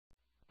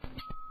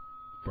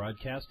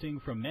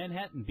Broadcasting from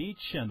Manhattan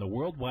Beach and the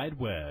World Wide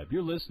Web,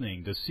 you're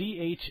listening to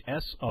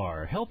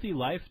CHSR,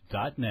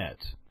 HealthyLife.net.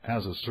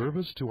 As a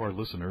service to our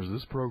listeners,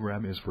 this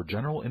program is for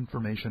general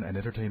information and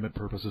entertainment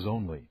purposes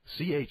only.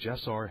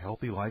 CHSR,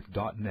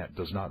 HealthyLife.net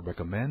does not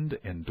recommend,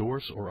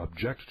 endorse, or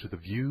object to the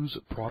views,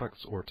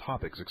 products, or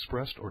topics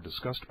expressed or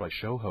discussed by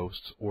show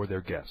hosts or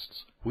their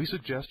guests. We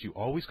suggest you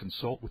always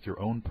consult with your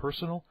own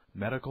personal,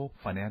 medical,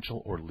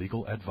 financial, or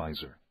legal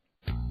advisor.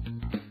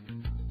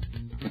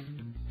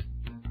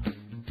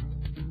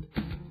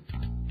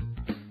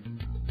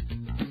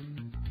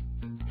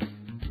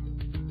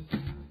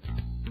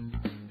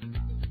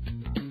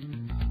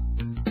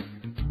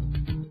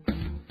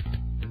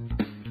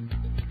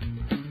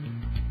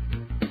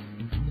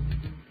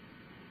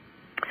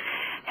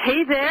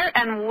 Hey there,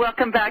 and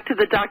welcome back to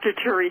the Dr.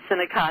 Theresa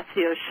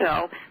Nicassio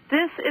Show.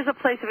 This is a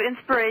place of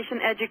inspiration,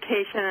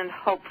 education, and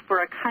hope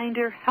for a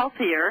kinder,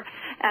 healthier,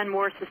 and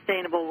more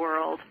sustainable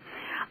world.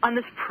 On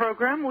this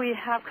program, we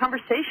have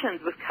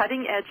conversations with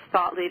cutting-edge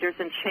thought leaders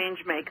and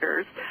change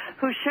makers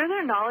who share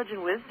their knowledge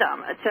and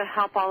wisdom to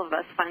help all of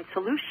us find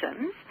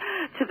solutions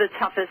to the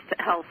toughest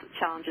health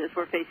challenges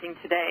we're facing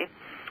today.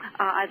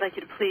 I'd like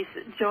you to please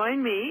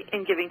join me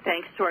in giving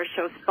thanks to our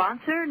show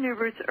sponsor, New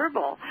Roots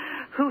Herbal,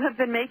 who have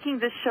been making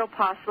this show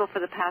possible for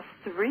the past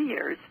 3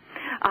 years.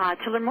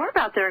 To learn more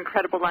about their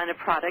incredible line of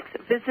products,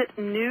 visit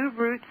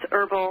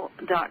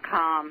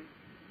newrootsherbal.com.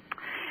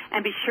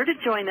 And be sure to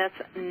join us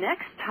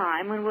next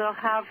time when we'll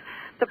have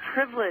the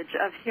privilege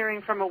of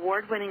hearing from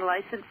award-winning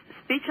licensed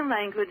speech and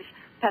language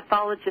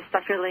pathologist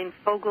Dr. Elaine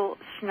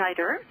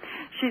Fogel-Schneider.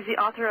 She's the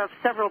author of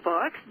several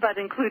books, but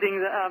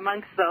including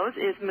amongst those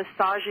is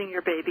Massaging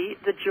Your Baby,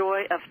 The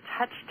Joy of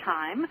Touch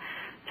Time,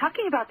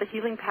 talking about the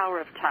healing power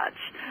of touch,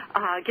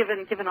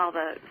 given all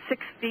the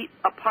 6 feet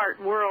apart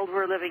world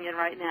we're living in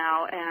right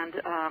now and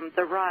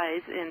the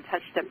rise in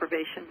touch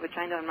deprivation, which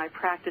I know in my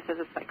practice as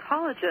a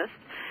psychologist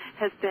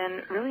has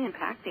been really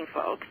impacting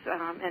folks,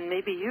 and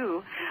maybe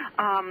you.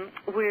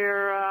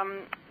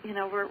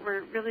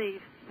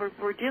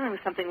 We're dealing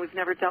with something we've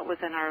never dealt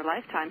with in our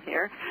lifetime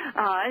here.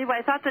 Anyway,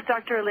 I thought that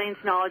Dr.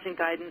 Elaine's knowledge and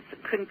guidance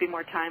couldn't be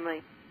more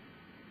timely.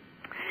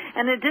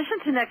 And in addition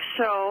to next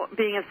show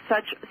being of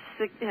such,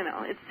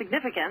 its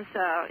significance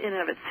in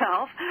and of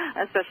itself,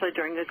 especially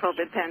during the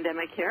COVID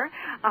pandemic here,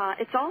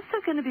 it's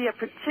also going to be a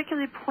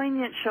particularly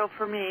poignant show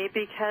for me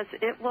because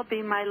it will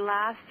be my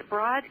last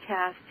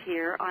broadcast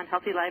here on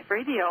Healthy Life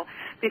Radio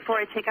before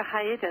I take a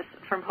hiatus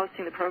from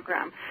hosting the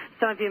program.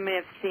 Some of you may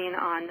have seen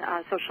on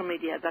social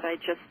media that I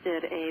just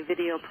did a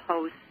video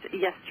post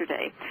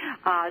yesterday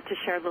to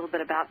share a little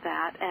bit about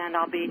that, and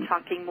I'll be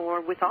talking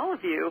more with all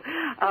of you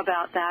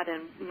about that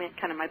and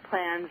kind of my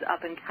plans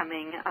up and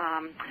coming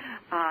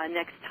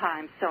next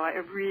time. So I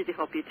really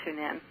hope you tune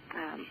in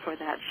for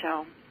that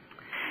show.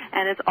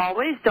 And as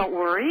always, don't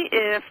worry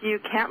if you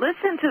can't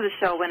listen to the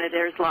show when it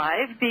airs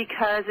live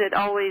because it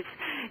always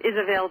is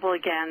available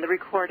again. The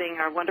recording,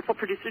 our wonderful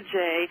producer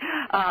Jay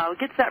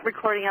gets that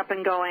recording up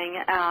and going,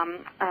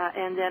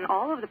 and then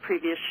all of the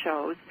previous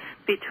shows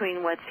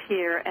between what's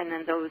here and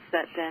then those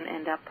that then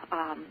end up,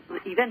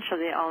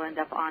 eventually they all end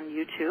up on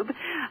YouTube.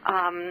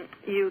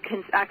 You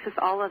can access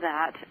all of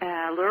that,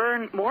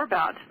 learn more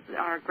about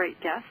our great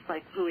guests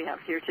like who we have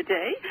here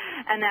today,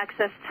 and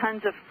access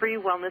tons of free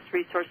wellness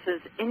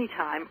resources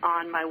anytime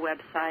on my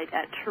website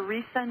at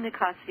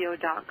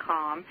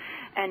TheresaNicassio.com.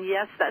 And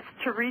yes, that's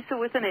Theresa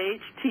with an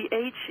H,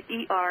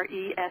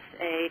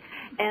 Theresa,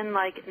 N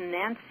like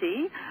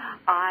Nancy,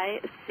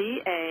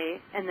 I-C-A,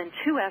 and then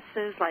 2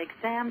 S's like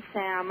Sam,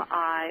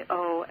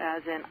 I-O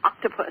as in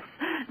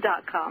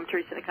octopus.com,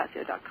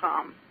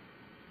 TheresaNicassio.com.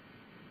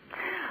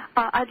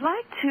 I'd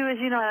like to, as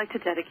you know, I like to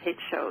dedicate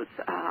shows,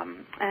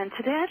 and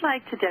today I'd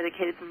like to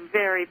dedicate, it's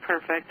very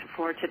perfect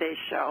for today's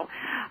show,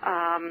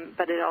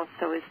 but it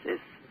also is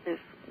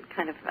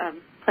kind of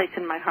place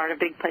in my heart, a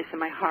big place in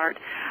my heart.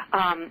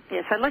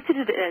 Yes, I'd like to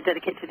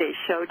dedicate today's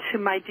show to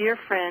my dear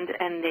friend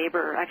and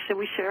neighbor. Actually,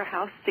 we share a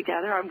house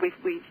together.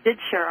 We did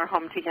share our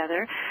home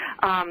together.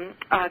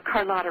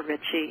 Carlotta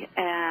Ritchie.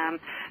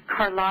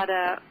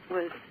 Carlotta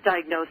was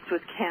diagnosed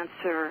with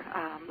cancer,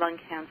 lung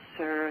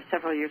cancer,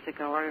 several years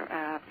ago, or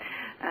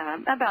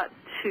about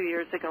 2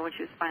 years ago when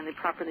she was finally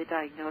properly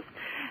diagnosed.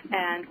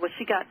 And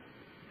she got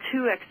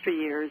 2 extra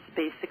years,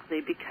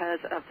 basically, because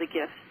of the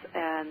gifts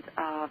and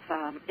of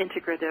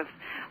integrative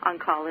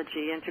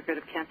oncology,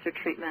 integrative cancer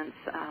treatments,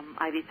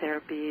 IV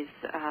therapies,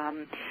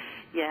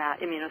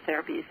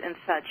 immunotherapies and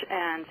such.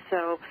 And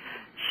so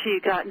she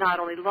got not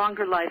only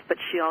longer life, but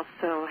she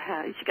also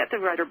got to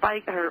ride her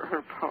bike,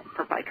 her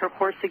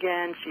horse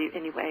again. She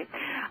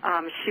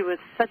was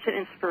such an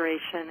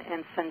inspiration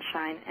and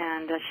sunshine,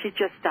 and she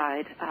just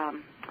died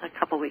a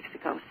couple weeks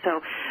ago.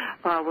 So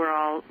we're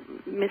all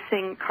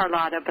missing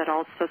Carlotta, but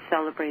also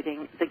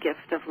celebrating the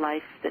gift of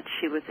life that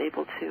she was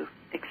able to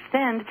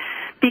extend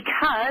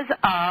because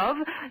of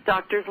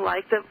doctors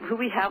like who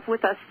we have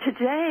with us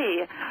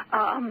today.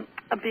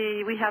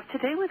 We have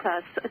today with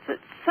us,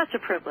 it's such a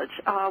privilege,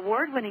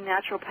 award-winning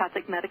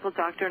naturopathic medical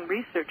doctor and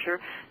researcher,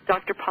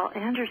 Dr. Paul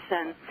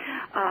Anderson.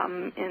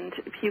 And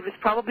he was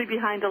probably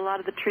behind a lot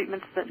of the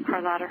treatments that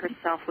Carlotta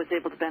herself was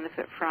able to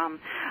benefit from.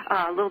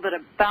 A little bit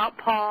about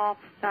Paul.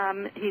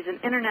 He's an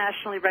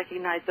internationally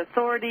recognized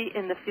authority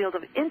in the field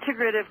of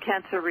integrative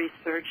cancer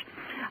research,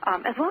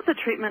 as well as the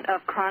treatment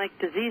of chronic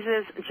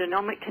diseases,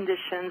 genomic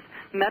conditions,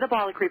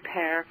 metabolic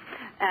repair,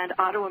 and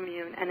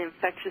autoimmune and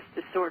infectious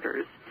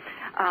disorders.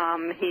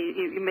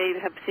 You may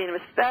have seen him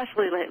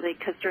especially lately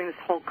because during this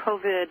whole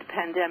COVID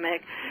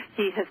pandemic,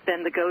 he has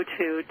been the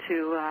go-to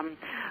to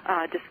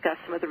discuss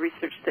some of the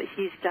research that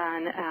he's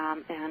done,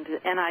 and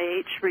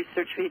NIH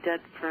research he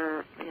did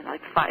for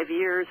like 5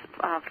 years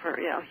for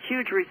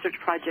huge research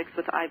projects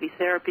with IV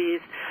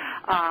therapies,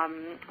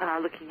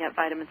 looking at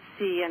vitamin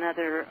C and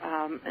other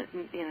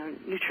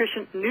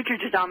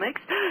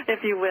nutrigenomics,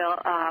 if you will,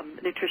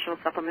 nutritional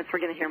supplements. We're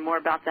going to hear more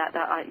about that,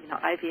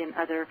 IV and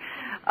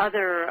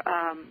other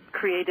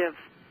creative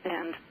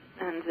and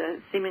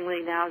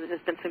seemingly now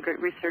there's been some great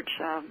research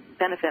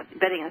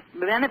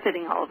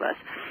benefiting all of us.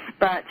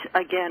 But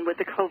again, with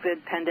the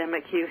COVID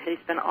pandemic, he's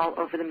been all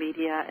over the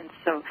media, and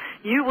so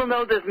you will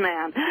know this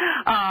man.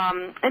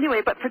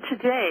 Anyway, but for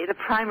today, the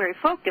primary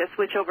focus,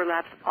 which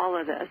overlaps all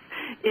of this,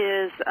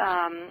 is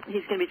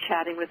he's going to be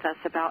chatting with us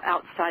about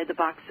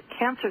outside-the-box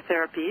cancer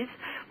therapies,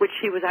 which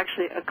he was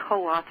actually a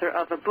co-author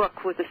of a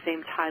book with the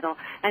same title,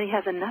 and he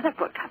has another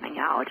book coming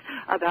out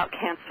about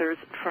cancers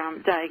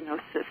from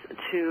diagnosis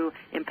to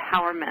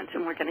empowerment,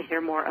 and we're going to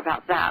hear more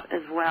about that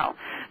as well.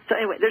 So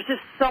anyway, there's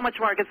just so much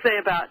more I could say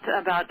about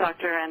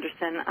Dr.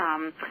 Anderson.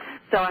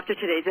 So after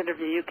today's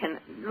interview, you can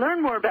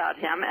learn more about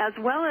him, as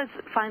well as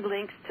find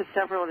links to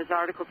several of his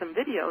articles and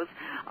videos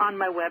on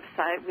my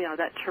website,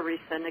 that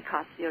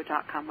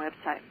TeresaNicassio.com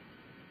website.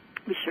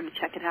 Be sure to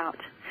check it out.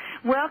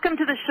 Welcome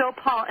to the show,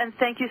 Paul, and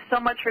thank you so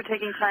much for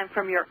taking time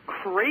from your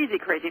crazy,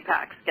 crazy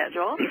packed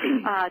schedule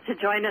to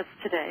join us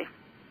today.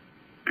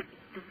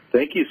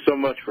 Thank you so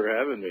much for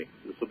having me.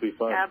 This will be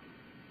fun.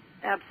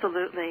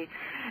 Absolutely.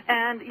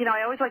 And,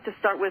 I always like to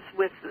start with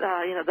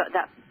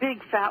that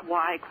big fat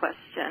why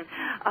question.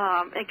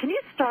 And can you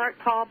start,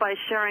 Paul, by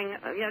sharing,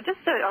 just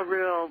a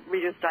real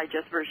Reader's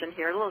Digest version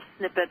here, a little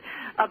snippet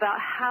about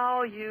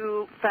how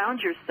you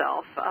found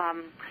yourself.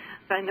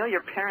 I know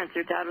your parents,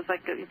 your dad was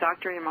like a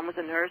doctor, your mom was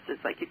a nurse.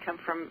 It's like you come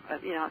from,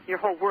 your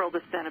whole world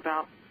has been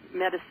about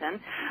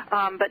medicine.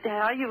 But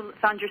how you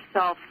found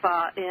yourself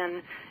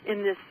in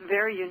this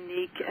very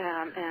unique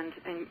and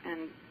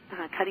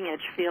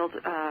cutting-edge field,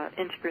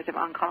 integrative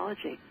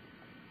oncology.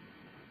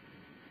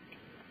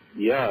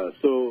 Yeah.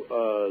 So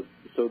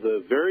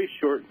the very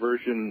short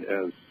version,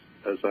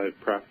 as I've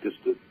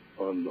practiced it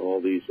on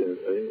all these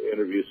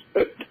interviews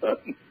I've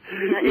done,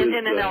 in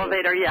an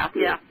elevator, yeah.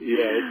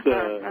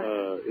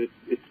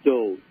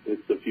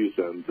 It's a few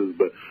sentences,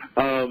 but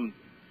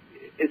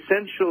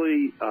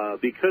essentially,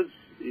 because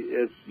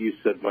as you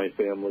said, my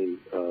family,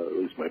 at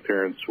least my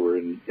parents, were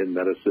in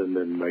medicine,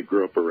 and I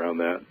grew up around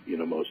that.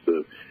 Most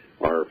of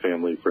our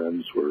family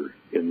friends were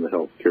in the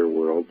healthcare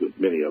world,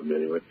 many of them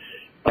anyway.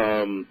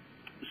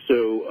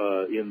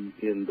 So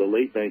in the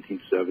late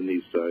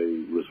 1970s,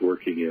 I was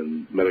working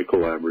in medical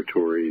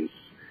laboratories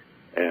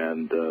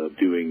and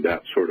doing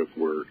that sort of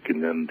work,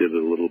 and then did a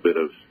little bit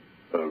of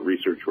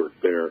research work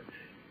there.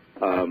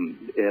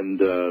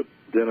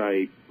 Then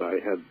I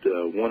had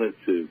wanted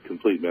to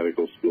complete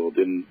medical school,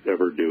 didn't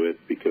ever do it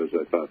because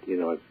I thought,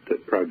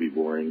 that'd probably be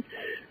boring.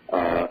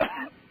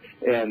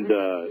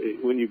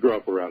 When you grow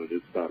up around it,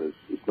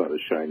 it's not as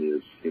shiny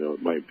as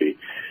it might be.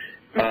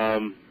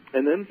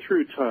 And then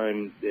through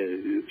time,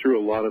 through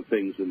a lot of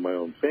things in my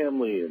own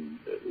family and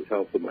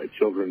health of my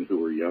children who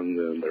were young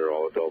then, they're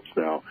all adults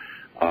now,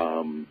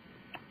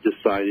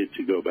 decided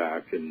to go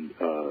back and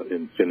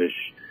finish.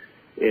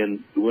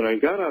 And when I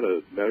got out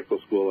of medical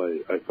school,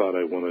 I thought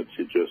I wanted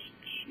to just,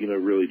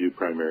 really do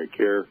primary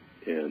care.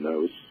 And I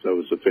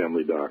was a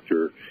family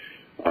doctor.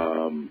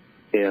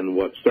 And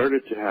what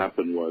started to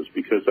happen was,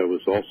 because I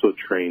was also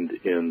trained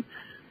in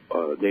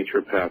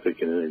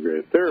naturopathic and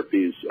integrative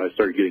therapies, I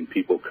started getting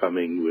people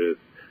coming with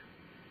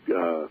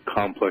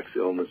complex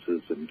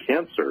illnesses and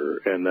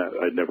cancer, and that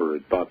I never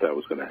thought that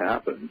was going to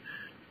happen.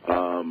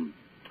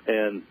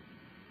 And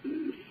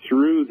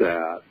through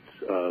that,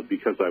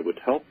 because I would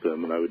help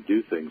them and I would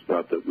do things,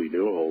 not that we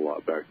knew a whole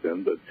lot back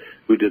then, but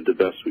we did the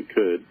best we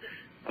could,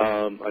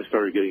 I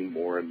started getting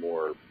more and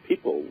more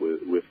people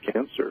with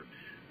cancer.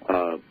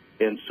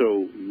 And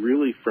so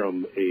really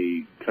from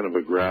a kind of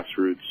a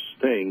grassroots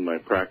thing, my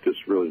practice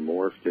really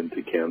morphed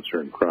into cancer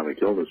and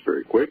chronic illness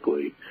very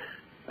quickly.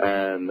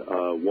 And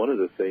one of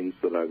the things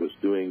that I was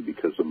doing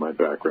because of my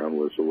background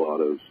was a lot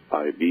of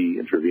IV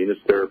intravenous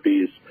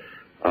therapies,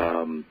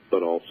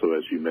 but also,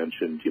 as you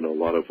mentioned, a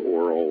lot of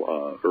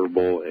oral,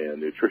 herbal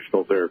and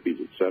nutritional therapies,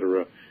 et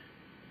cetera,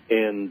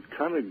 and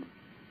kind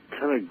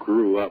of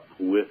grew up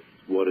with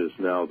what is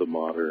now the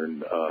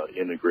modern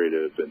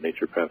integrative and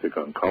naturopathic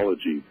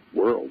oncology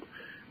world.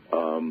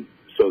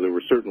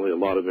 certainly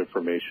a lot of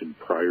information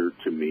prior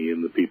to me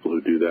and the people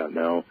who do that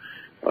now,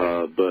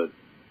 but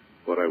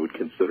what I would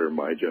consider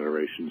my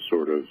generation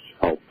sort of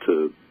helped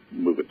to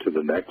move it to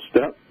the next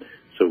step.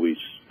 So we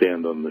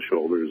stand on the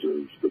shoulders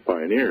of the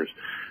pioneers.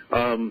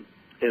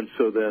 And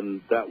so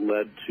then that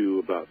led to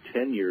about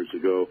 10 years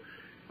ago,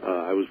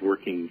 I was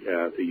working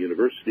at a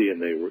university, and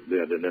they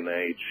had an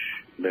NIH,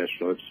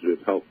 National Institute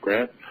of Health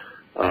grant,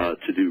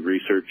 to do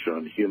research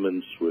on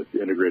humans with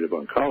integrative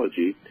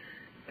oncology.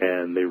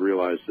 And they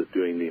realized that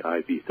doing the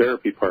IV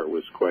therapy part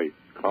was quite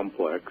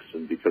complex,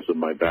 and because of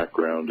my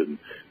background and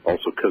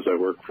also because I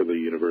worked for the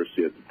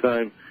university at the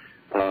time,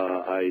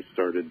 I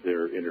started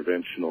their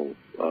interventional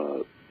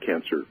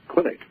cancer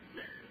clinic.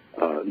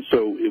 And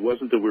so it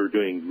wasn't that we were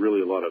doing really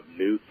a lot of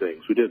new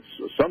things. We did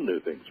some new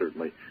things,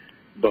 certainly,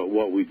 but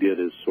what we did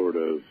is sort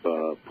of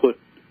put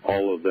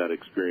all of that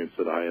experience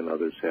that I and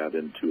others had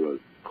into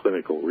a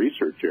clinical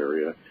research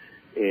area,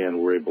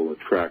 and we're able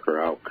to track our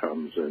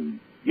outcomes and,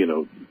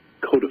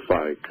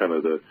 codify kind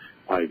of the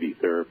IV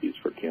therapies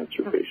for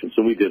cancer patients.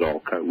 And we did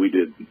we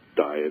did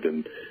diet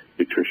and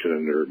nutrition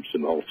and herbs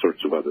and all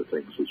sorts of other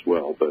things as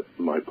well, but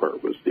my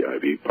part was the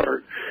IV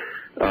part.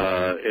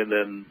 And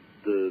then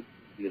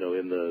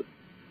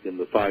in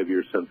the 5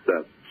 years since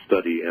that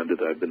study ended,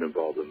 I've been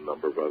involved in a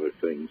number of other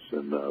things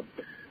and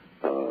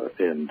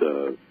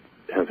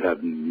have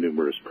had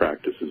numerous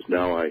practices.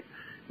 Now I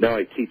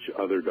teach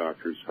other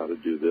doctors how to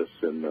do this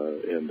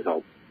and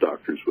help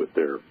doctors with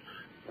their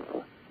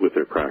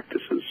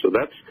practices. So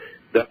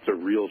that's a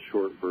real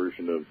short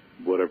version of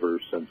whatever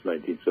since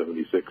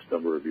 1976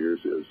 number of years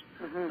is.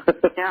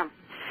 Mm-hmm. Yeah.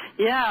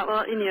 Yeah,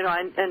 well,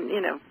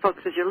 and folks,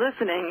 as you're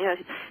listening,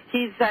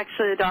 he's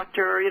actually a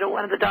doctor,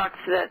 one of the docs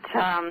that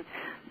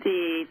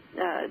the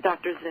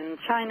doctors in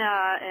China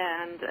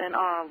and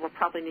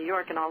probably New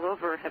York and all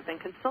over have been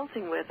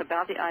consulting with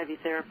about the IV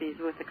therapies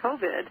with the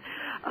COVID.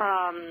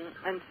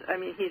 And I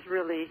mean, he's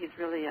really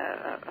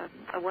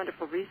a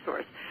wonderful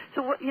resource.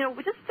 So what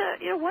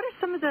are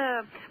some of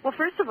the, well,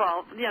 first of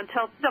all,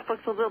 tell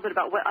folks a little bit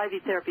about what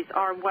IV therapies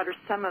are and what are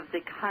some of the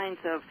kinds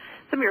of,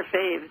 some of your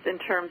faves in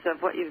terms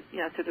of what you've,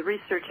 through the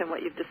research and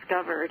what you've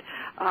discovered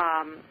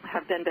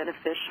have been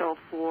beneficial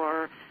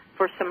for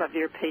some of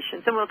your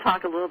patients. And we'll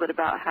talk a little bit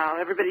about how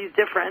everybody's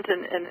different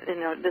and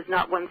there's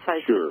not one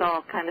size fits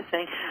all kind of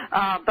thing.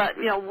 But,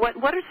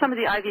 what are some of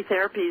the IV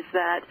therapies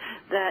that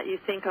you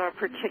think are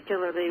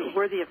particularly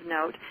worthy of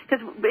note? Because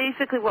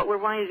basically what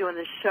we're wanting to do on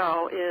this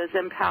show is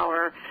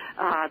empower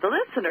the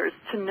listeners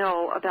to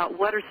know about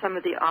what are some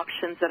of the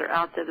options that are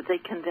out there that they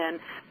can then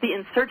be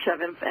in search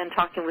of and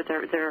talking with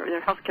their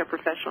healthcare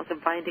professionals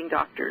and finding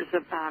doctors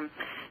of,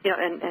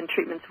 and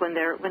treatments when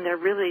they're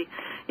really,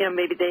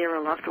 maybe they or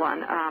a loved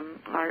one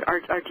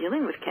are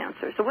dealing with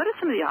cancer. So what are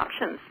some of the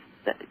options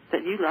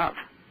that you love?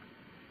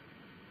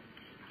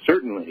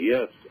 Certainly,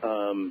 yes.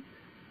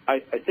 I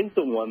think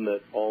the one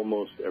that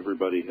almost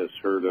everybody has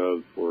heard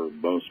of, or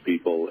most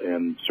people,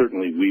 and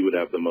certainly we would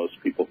have the most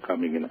people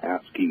coming and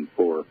asking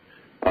for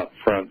up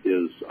front,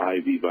 is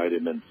IV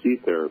vitamin C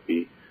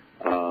therapy,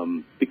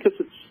 because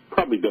it's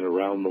probably been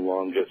around the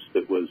longest.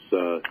 It was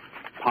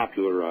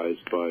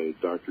popularized by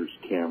Drs.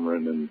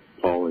 Cameron and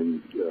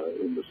Pauling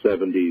in the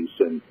 70s,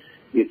 and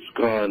it's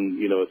gone,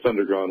 it's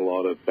undergone a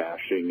lot of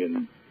bashing,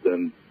 and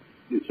then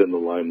it's in the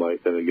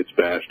limelight, then it gets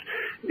bashed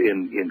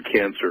in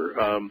cancer.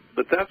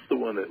 But that's the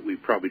one that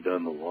we've probably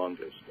done the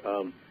longest.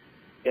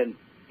 And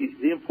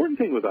the important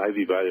thing with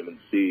IV vitamin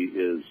C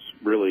is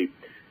really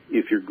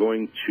if you're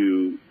going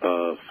to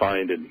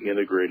find an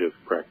integrative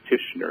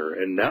practitioner,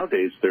 and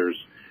nowadays there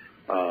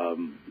are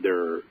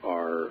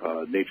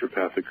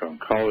naturopathic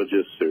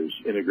oncologists, there's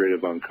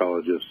integrative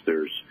oncologists,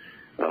 there's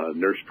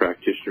nurse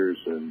practitioners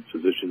and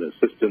physician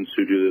assistants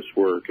who do this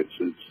work.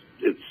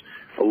 It's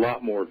a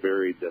lot more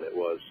varied than it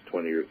was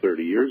 20 or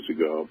 30 years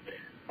ago.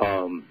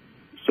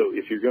 So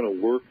if you're going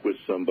to work with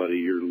somebody,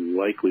 you're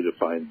likely to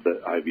find the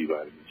IV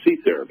vitamin C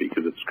therapy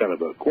because it's kind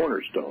of a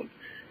cornerstone.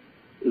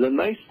 The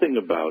nice thing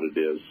about it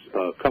is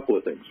a couple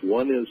of things.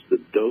 One is the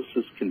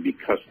doses can be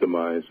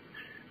customized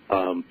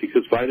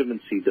because vitamin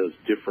C does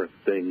different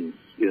things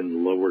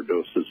in lower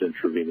doses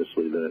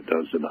intravenously than it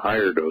does in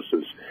higher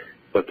doses,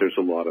 but there's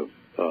a lot of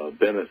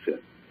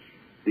benefit.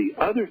 The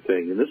other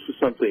thing, and this is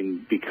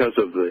something because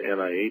of the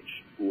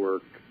NIH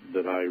work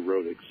that I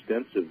wrote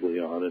extensively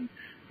on, and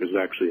there's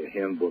actually a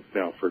handbook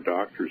now for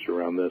doctors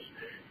around this,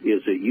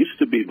 is it used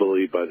to be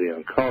believed by the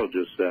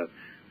oncologists that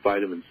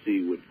vitamin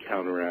C would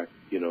counteract,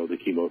 the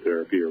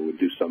chemotherapy or would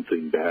do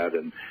something bad.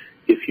 And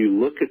if you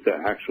look at the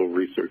actual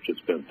research that's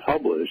been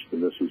published,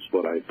 and this is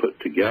what I put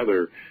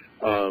together,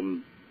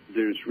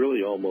 there's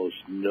really almost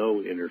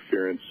no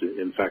interference.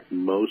 In fact,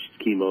 most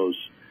chemos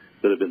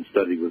that have been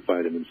studied with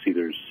vitamin C,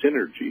 there's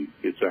synergy.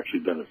 It's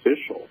actually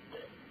beneficial.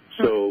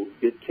 So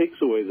it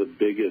takes away the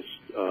biggest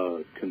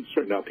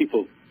concern. Now,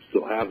 people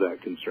still have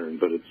that concern,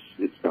 but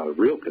it's not a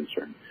real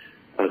concern.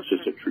 It's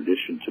just a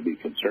tradition to be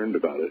concerned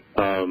about it.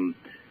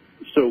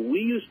 So we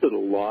used it a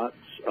lot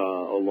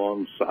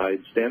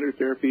alongside standard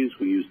therapies.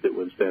 We used it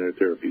when standard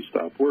therapies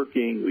stopped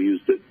working. We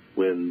used it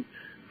when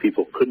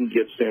people couldn't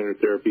get standard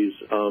therapies.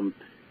 And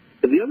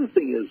the other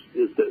thing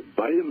is that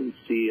vitamin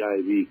C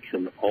IV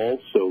can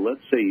also,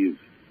 let's say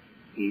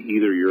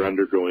either you're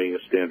undergoing a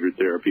standard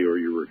therapy or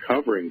you're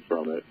recovering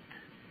from it,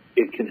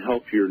 it can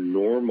help your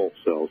normal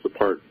cells, the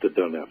part that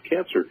don't have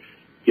cancer,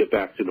 get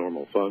back to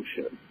normal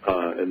function.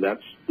 And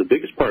that's the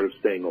biggest part of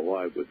staying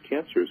alive with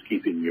cancer, is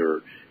keeping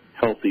your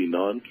healthy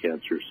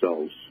non-cancer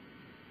cells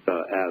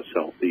as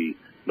healthy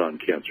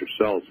non-cancer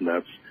cells. And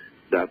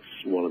that's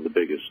one of the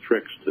biggest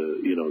tricks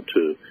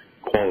to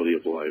quality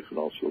of life and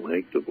also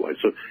length of life.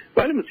 So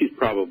vitamin C is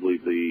probably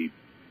the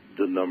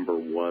number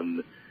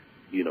one,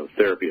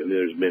 therapy. I mean,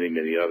 there's many,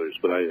 many others,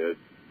 but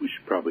we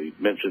should probably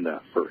mention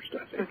that first,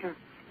 I think. Mm-hmm.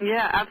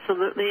 Yeah,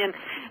 absolutely, and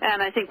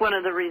I think one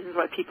of the reasons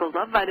why people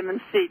love vitamin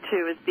C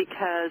too is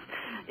because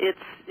it's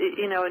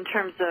in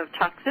terms of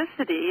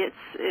toxicity,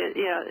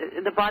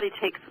 the body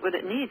takes what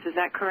it needs. Is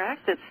that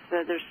correct? It's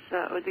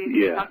do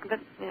you talk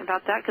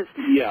about that? Because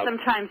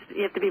sometimes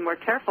you have to be more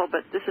careful,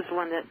 but this is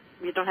one that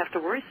you don't have to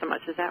worry so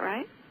much. Is that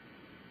right?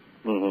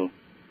 Mm-hmm.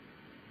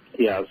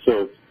 Yeah.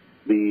 So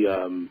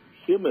the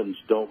humans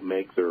don't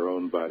make their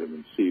own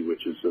vitamin C,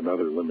 which is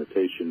another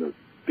limitation of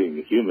being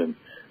a human.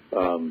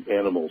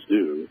 Animals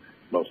do,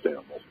 most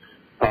animals.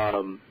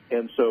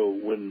 And so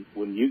when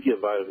you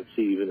get vitamin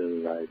C, even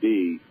in an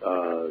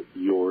IV,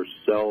 your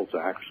cells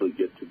actually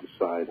get to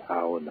decide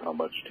how and how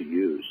much to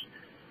use.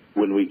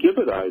 When we give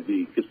it IV,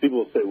 because people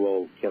will say,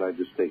 well, can I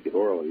just take it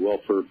orally? Well,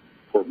 for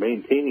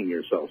maintaining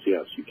your cells,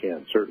 yes, you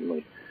can,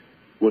 certainly.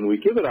 When we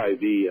give it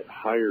IV at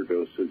higher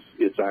doses,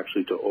 it's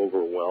actually to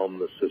overwhelm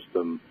the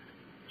system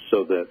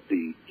so that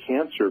the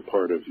cancer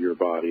part of your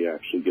body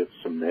actually gets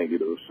some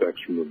negative effects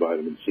from the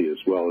vitamin C, as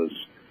well as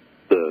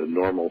the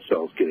normal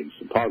cells getting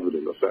some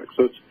positive effects.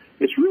 So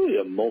it's really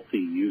a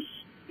multi-use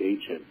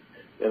agent.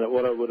 And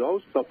what I would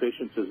always tell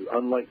patients is,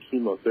 unlike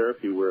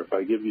chemotherapy, where if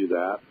I give you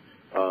that,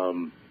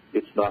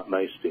 it's not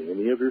nice to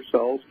any of your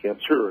cells,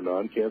 cancer or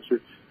non-cancer,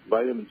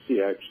 vitamin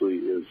C actually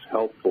is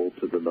helpful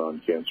to the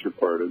non-cancer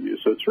part of you.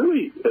 So it's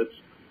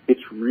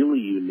really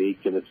unique,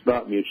 and it's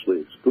not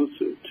mutually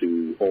exclusive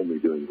to only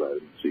doing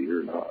vitamin C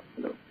or not.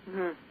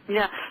 Mm-hmm.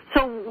 Yeah.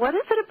 So what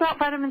is it about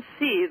vitamin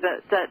C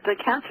that the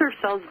cancer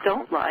cells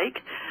don't like,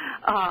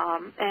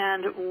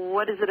 and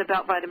what is it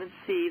about vitamin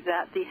C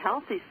that the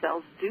healthy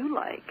cells do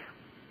like?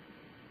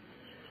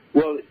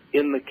 Well,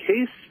 in the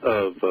case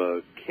of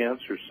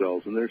cancer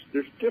cells, and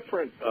there's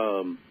different.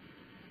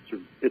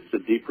 It's a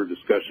deeper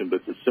discussion,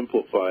 but to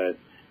simplify it,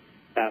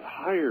 at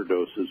higher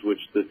doses, which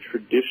the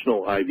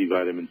traditional IV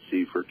vitamin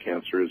C for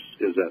cancer is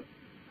at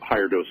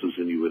higher doses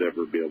than you would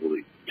ever be able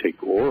to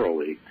take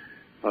orally,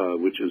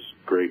 which is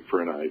great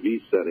for an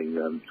IV setting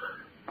then.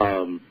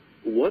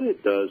 What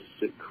it does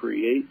is it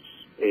creates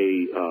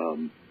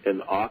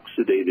an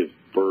oxidative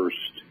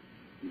burst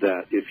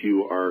that if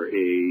you are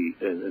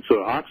and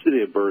so an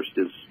oxidative burst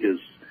is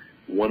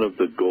one of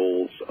the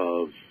goals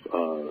of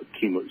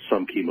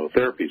some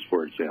chemotherapies,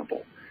 for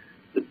example.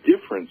 The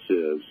difference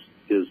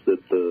is that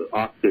the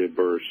oxidative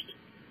burst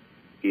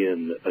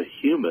in a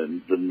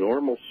human, the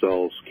normal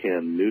cells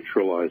can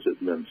neutralize it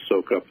and then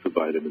soak up the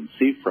vitamin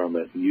C from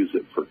it and use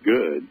it for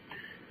good.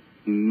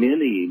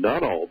 Many,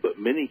 not all, but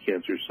many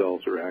cancer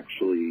cells are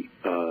actually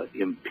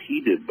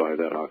impeded by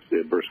that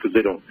oxidative burst because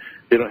they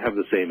don't have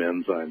the same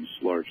enzymes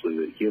largely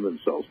that human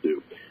cells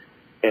do.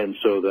 And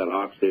so that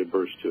oxidative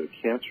burst to a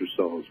cancer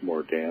cell is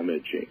more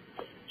damaging.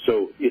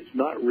 So it's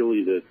not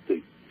really that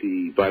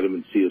the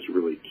vitamin C is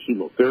really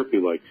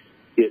chemotherapy-like.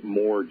 It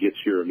more gets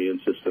your immune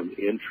system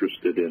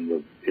interested in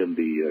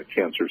the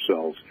cancer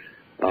cells,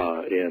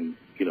 and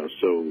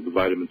so the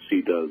vitamin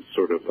C does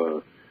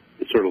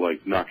it's sort of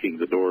like knocking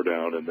the door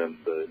down, and then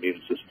the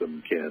immune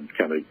system can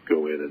kind of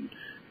go in and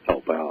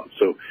help out.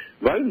 So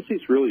vitamin C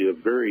is really a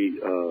very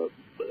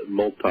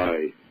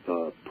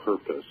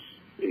multi-purpose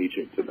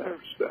agent in that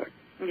respect.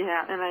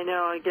 Yeah, and I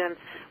know, again,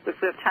 if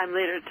we have time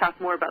later to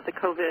talk more about the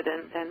COVID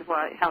and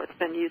how it's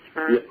been used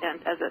for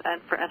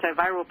for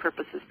antiviral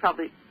purposes,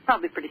 probably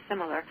pretty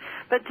similar.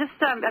 But just,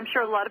 I'm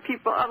sure a lot of you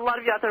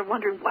out there are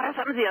wondering, what are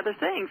some of the other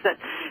things that,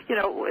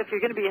 if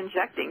you're going to be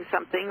injecting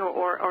something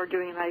or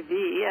doing an IV,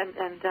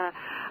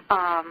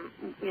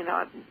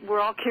 we're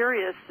all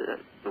curious,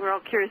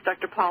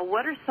 Dr. Paul,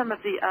 what are some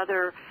of the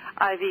other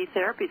IV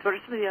therapies? What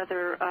are some of the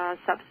other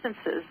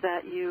substances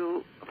that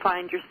you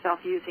find yourself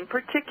using,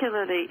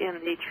 particularly in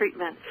the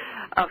treatment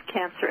of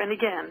cancer? And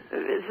again,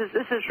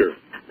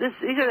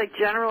 these are like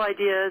general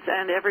ideas,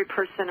 and every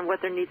person and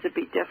what their needs would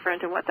be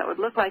different and what that would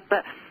look like.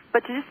 But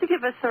just to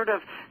give us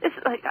it's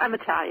like, I'm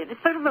Italian.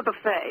 It's sort of a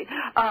buffet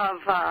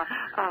of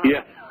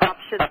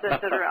options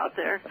that are out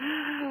there.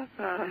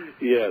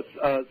 Yes.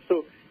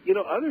 So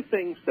other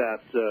things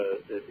that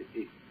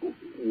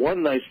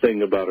one nice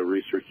thing about a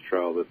research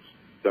trial that's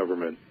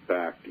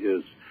government-backed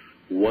is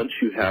once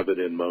you have it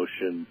in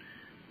motion,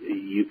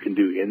 you can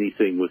do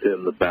anything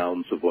within the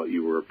bounds of what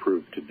you were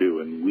approved to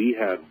do. And we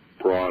had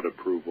broad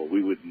approval.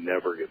 We would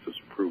never get this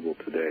approval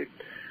today.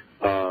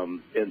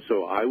 And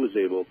so I was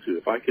able to,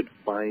 if I could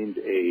find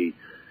a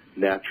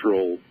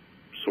natural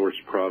source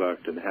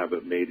product and have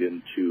it made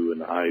into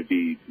an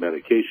IV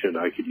medication,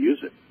 I could use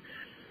it.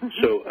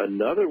 So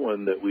another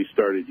one that we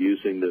started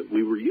using that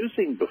we were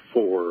using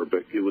before,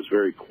 but it was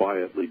very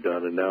quietly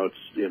done, and now it's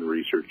in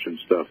research and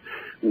stuff,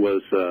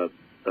 was a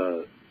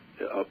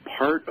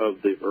part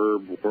of the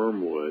herb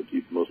wormwood.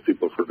 Most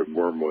people have heard of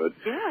wormwood.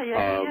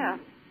 Yeah.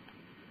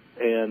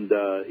 And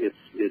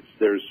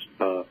there's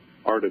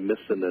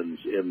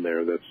artemisinin in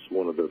there. That's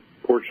one of the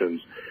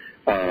portions.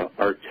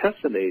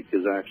 Artesunate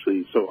is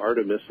actually, so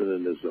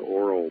artemisinin is the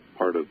oral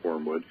part of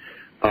wormwood.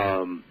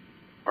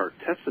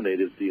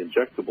 Artesunate is the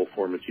injectable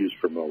form it's used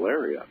for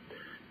malaria.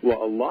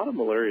 Well, a lot of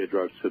malaria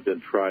drugs have been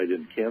tried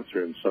in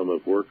cancer, and some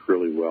have worked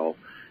really well.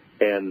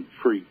 And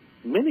for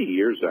many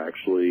years,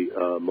 actually,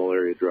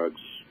 malaria drugs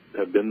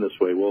have been this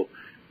way. Well,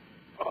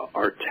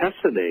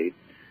 artesunate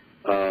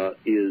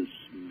is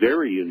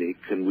very unique,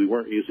 and we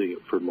weren't using it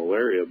for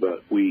malaria,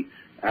 but we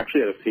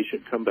actually had a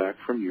patient come back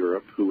from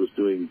Europe who was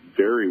doing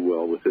very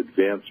well with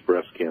advanced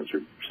breast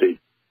cancer stage.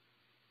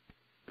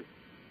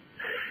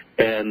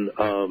 And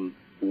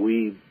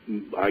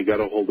I got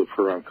a hold of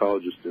her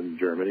oncologist in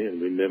Germany, and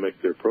we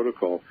mimicked their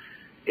protocol.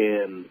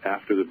 And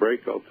after the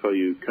break, I'll tell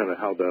you kind of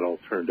how that all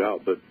turned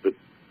out. But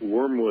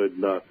wormwood,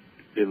 not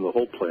in the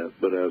whole plant,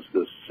 but as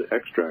this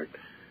extract,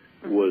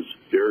 was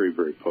very,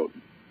 very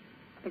potent.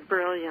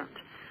 Brilliant.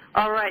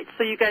 All right,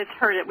 so you guys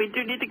heard it. We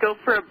do need to go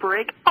for a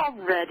break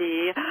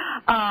already,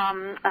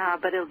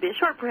 but it'll be a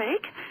short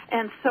break.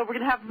 And so we're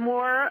going to have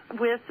we're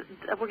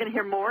going to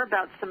hear more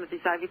about some of these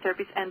IV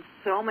therapies and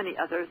so many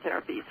other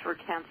therapies for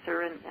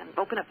cancer and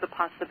open up the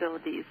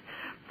possibilities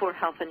for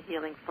health and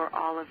healing for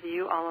all of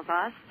you, all of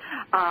us,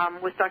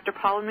 with Dr.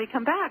 Paul when we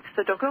come back.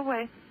 So don't go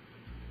away.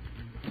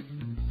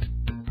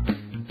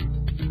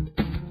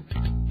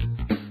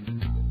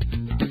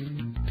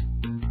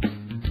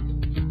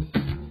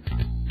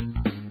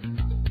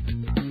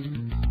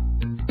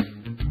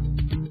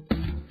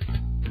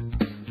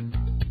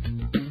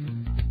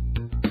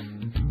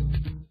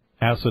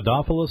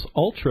 Acidophilus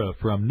Ultra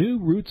from New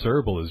Roots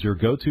Herbal is your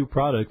go-to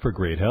product for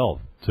great health.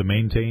 To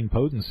maintain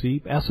potency,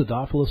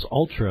 Acidophilus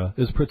Ultra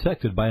is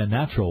protected by a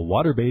natural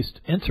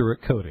water-based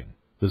enteric coating.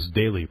 This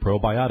daily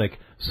probiotic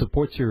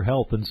supports your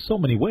health in so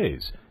many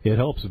ways. It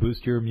helps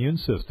boost your immune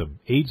system,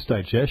 aids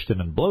digestion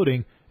and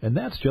bloating, and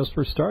that's just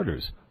for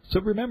starters.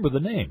 So remember the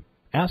name,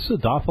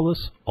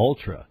 Acidophilus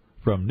Ultra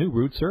from New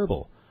Roots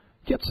Herbal.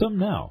 Get some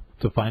now.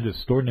 To find a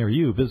store near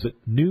you, visit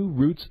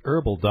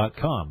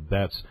newrootsherbal.com.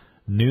 That's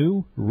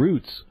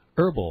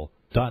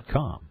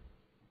newrootsherbal.com.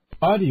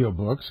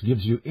 Audiobooks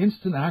gives you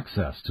instant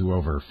access to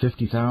over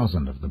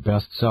 50,000 of the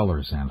best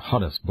sellers and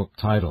hottest book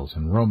titles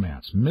in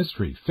romance,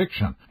 mystery,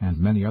 fiction, and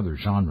many other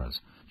genres.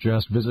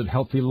 Just visit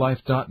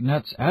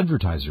HealthyLife.net's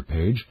advertiser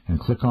page and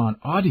click on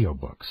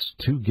Audiobooks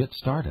to get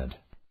started.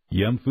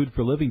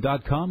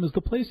 YumFoodForLiving.com is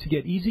the place to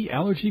get easy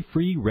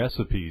allergy-free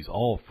recipes,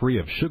 all free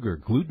of sugar,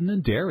 gluten,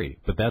 and dairy.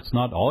 But that's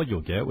not all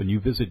you'll get when you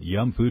visit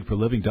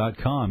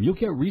YumFoodForLiving.com. You'll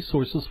get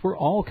resources for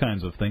all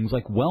kinds of things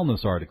like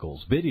wellness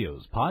articles,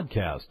 videos,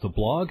 podcasts, a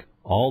blog,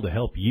 all to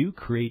help you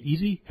create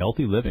easy,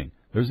 healthy living.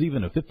 There's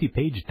even a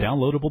 50-page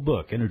downloadable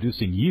book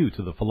introducing you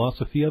to the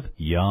philosophy of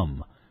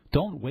Yum.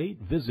 Don't wait.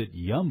 Visit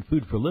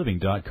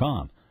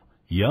YumFoodForLiving.com.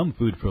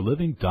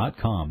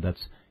 YumFoodForLiving.com.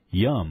 That's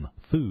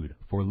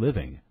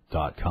YumFoodForLiving.com.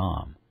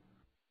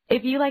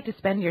 If you like to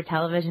spend your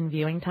television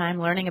viewing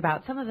time learning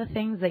about some of the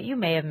things that you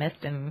may have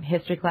missed in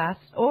history class,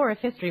 or if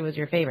history was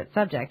your favorite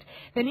subject,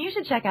 then you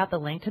should check out the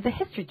link to the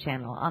History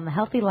Channel on the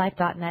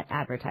HealthyLife.net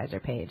advertiser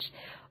page.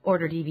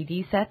 Order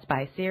DVD sets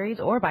by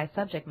series or by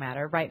subject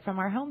matter right from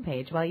our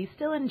homepage while you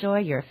still enjoy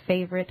your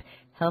favorite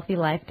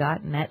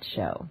HealthyLife.net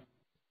show.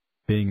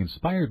 Being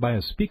inspired by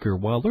a speaker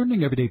while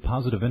learning everyday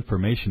positive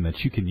information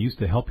that you can use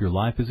to help your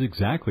life is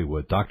exactly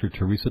what Dr.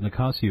 Theresa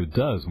Nicassio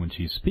does when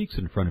she speaks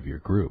in front of your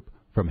group.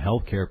 From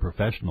healthcare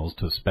professionals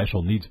to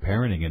special needs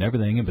parenting and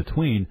everything in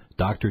between,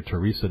 Dr.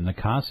 Theresa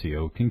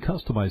Nicassio can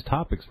customize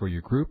topics for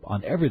your group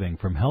on everything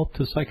from health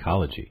to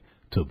psychology.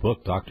 To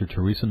book Dr.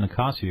 Theresa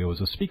Nicassio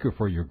as a speaker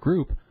for your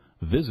group,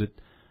 visit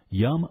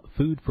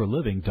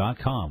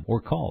YumFoodForLiving.com or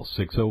call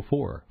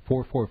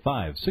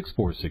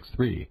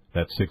 604-445-6463.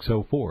 That's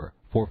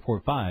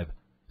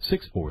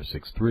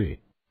 604-445-6463.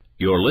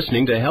 You're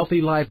listening to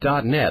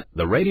HealthyLife.net,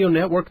 the radio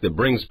network that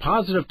brings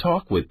positive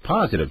talk with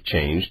positive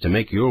change to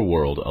make your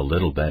world a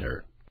little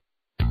better.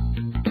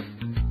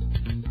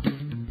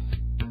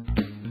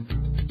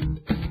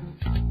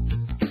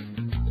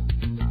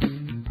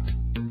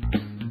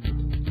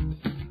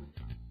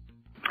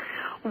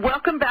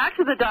 Welcome back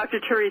to the Dr.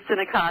 Theresa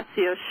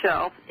Nicassio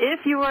Show.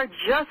 If you are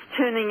just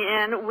tuning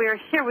in, we're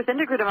here with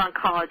integrative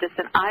oncologist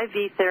and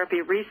IV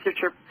therapy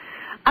researcher.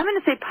 I'm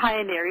going to say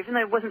pioneer, even though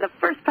it wasn't the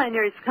first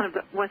pioneer. He's kind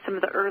of some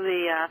of the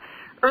earlier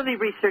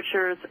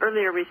researchers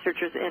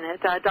in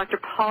it, Dr.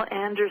 Paul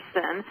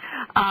Anderson.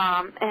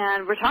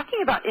 And we're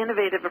talking about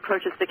innovative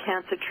approaches to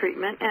cancer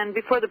treatment. And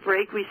before the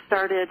break, we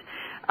started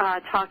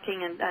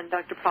talking, and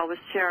Dr. Paul was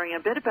sharing a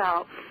bit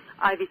about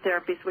IV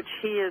therapies, which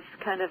he is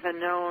kind of a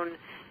known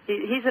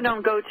he's a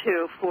known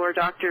go-to for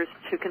doctors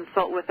to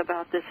consult with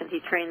about this, and he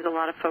trains a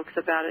lot of folks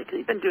about it because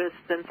he's been doing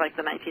this since like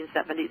the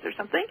 1970s or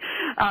something.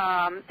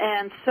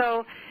 And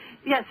so,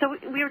 yeah, so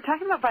we were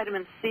talking about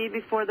vitamin C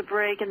before the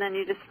break, and then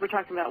you just were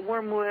talking about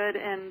wormwood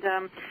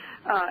and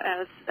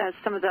as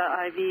some of the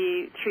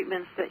IV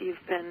treatments that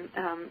you've been,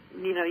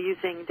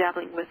 using,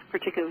 dabbling with,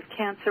 particularly with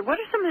cancer. What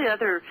are some of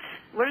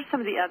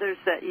the others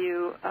that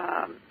you,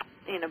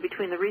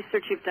 between the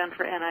research you've done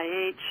for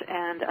NIH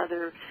and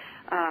other,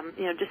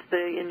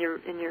 in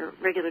your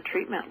regular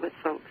treatment with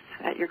folks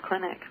at your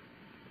clinic?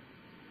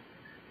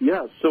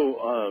 Yeah, so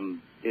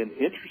an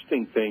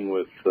interesting thing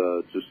with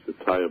just to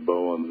tie a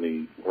bow on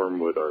the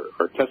wormwood,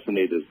 our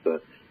testinate is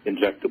the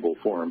injectable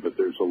form, but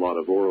there's a lot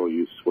of oral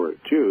use for it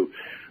too.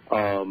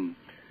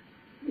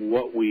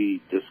 What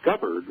we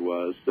discovered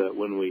was that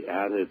when we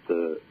added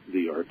the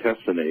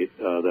artesunate,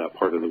 that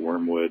part of the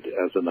wormwood,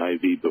 as an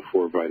IV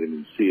before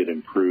vitamin C, it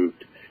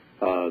improved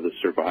the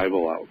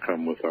survival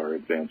outcome with our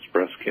advanced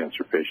breast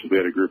cancer patients. We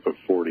had a group of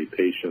 40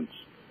 patients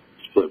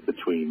split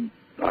between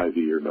IV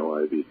or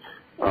no IV.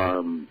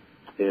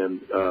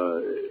 And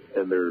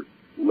their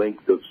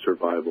length of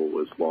survival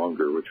was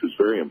longer, which was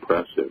very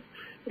impressive.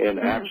 And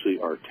actually,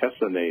 our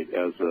artesunate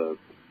as a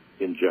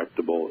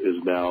injectable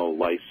is now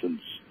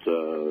licensed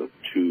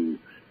to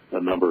a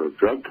number of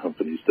drug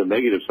companies. The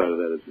negative side of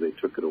that is they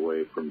took it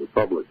away from the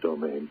public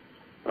domain,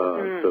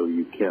 so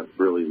you can't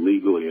really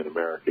legally in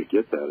America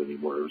get that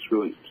anymore. It was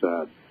really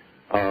sad.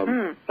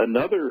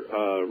 Another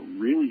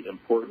really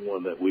important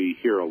one that we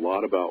hear a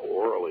lot about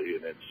orally,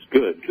 and it's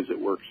good because it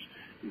works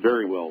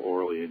very well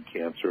orally in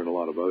cancer and a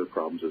lot of other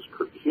problems, is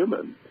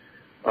curcumin.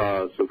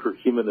 So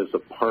curcumin is a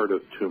part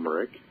of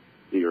turmeric,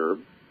 the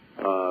herb.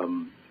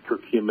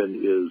 Curcumin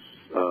is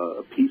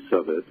a piece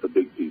of it, a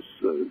big piece.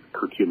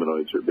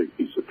 Curcuminoids are a big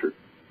piece of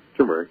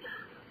turmeric.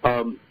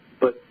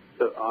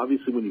 But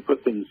obviously when you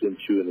put things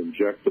into an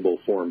injectable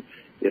form,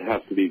 it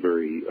has to be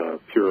very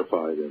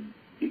purified, and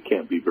it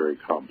can't be very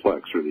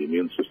complex or the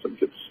immune system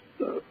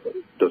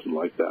doesn't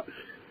like that.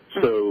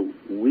 So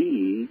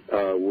we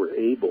were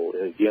able,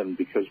 and again,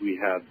 because we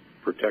had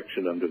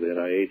protection under the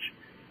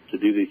NIH to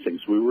do these things,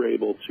 we were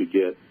able to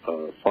get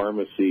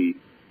pharmacy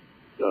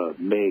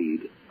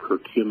made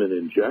curcumin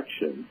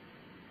injection.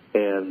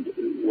 And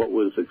what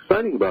was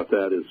exciting about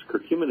that is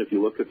curcumin, if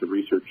you look at the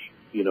research,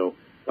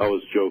 I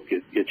always joke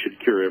it should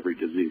cure every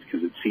disease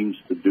because it seems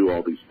to do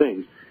all these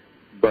things.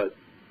 But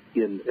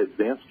in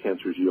advanced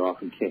cancers, you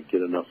often can't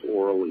get enough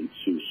orally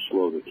to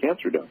slow the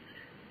cancer down.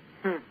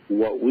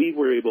 What we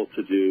were able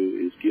to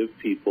do is give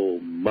people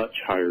much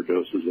higher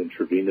doses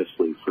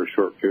intravenously for a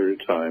short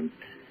period of time,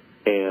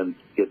 and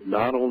it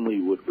not only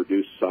would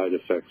reduce side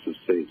effects of,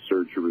 say,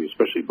 surgery,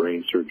 especially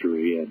brain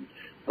surgery and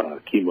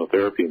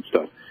chemotherapy and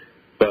stuff,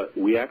 but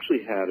we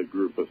actually had a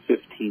group of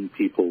 15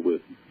 people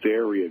with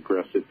very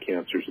aggressive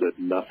cancers that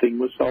nothing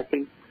was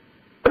helping,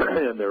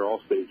 and they're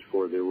all stage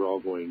 4. They were all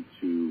going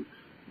to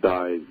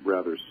die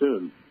rather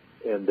soon,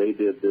 and they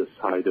did this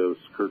high-dose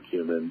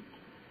curcumin.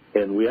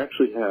 And we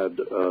actually had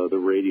the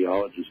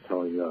radiologist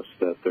telling us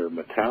that their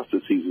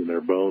metastases in their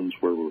bones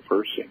were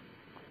reversing.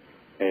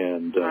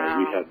 And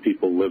we had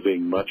people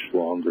living much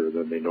longer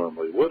than they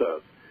normally would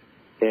have.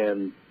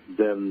 And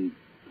then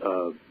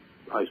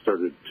I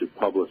started to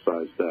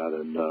publicize that.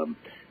 And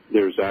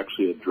there's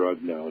actually a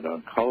drug now in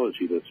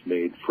oncology that's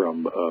made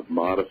from a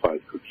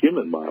modified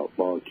curcumin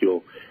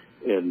molecule.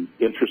 And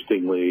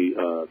interestingly,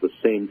 the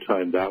same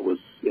time that was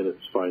in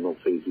its final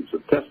phases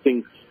of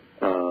testing,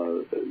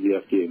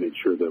 the FDA made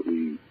sure that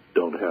we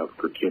don't have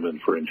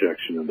curcumin for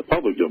injection in the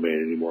public domain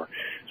anymore.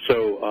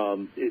 So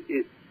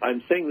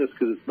I'm saying this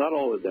because it's not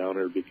all a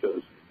downer,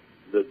 because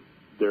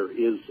there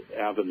is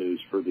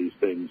avenues for these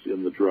things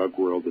in the drug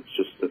world. It's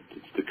just that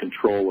it's the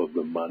control of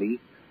the money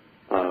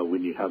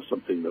when you have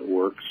something that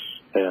works.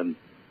 And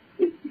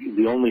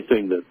the only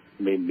thing that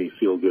made me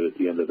feel good at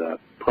the end of that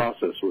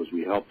process was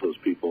we helped those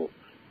people,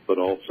 but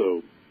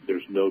also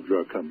there's no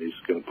drug company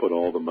that's going to put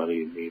all the money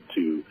you need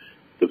to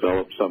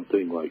develop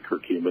something like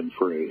curcumin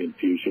for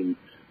infusion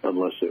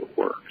unless it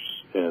works.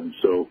 And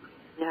so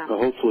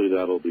hopefully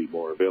that'll be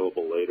more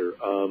available later.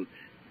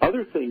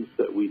 Other things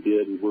that we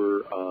did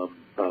were,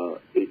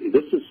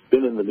 this has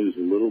been in the news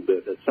a little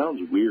bit. It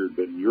sounds weird,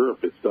 but in Europe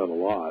it's done a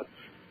lot.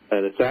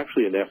 And it's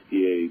actually an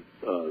FDA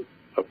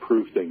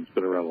approved thing. It's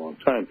been around a long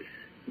time.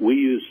 We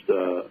used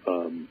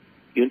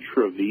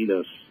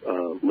intravenous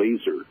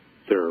laser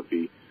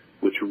therapy,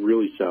 which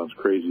really sounds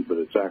crazy, but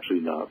it's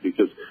actually not,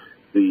 because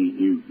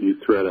you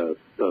thread a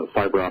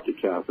fiber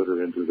optic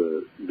catheter into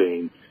the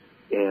vein,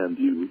 and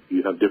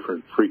you have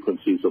different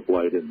frequencies of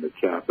light in the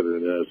catheter,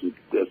 and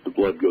as the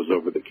blood goes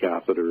over the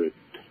catheter, it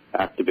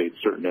activates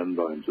certain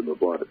enzymes in the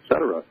blood,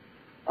 etc.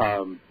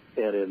 And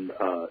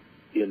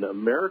in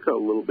America a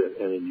little bit,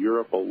 and in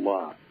Europe a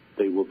lot,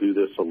 they will do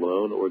this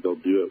alone, or they'll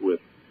do it with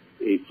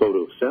a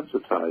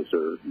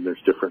photosensitizer, and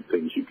there's different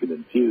things you can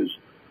infuse.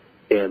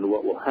 And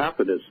what will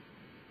happen is,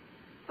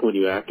 when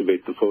you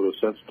activate the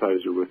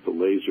photosensitizer with the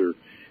laser,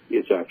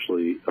 it's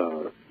actually,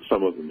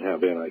 some of them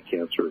have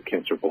anti-cancer or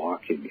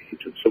cancer-blocking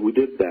agents. So we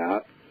did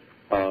that.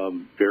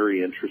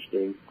 Very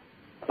interesting.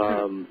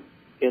 And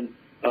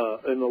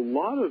a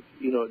lot of,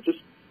 just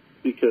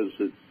because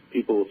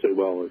people will say,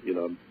 well,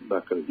 I'm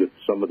not going to get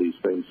some of these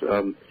things.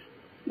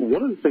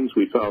 One of the things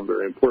we found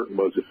very important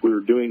was if we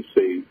were doing,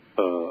 say,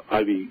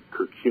 IV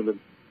curcumin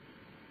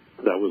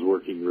that was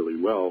working really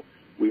well,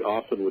 we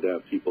often would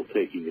have people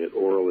taking it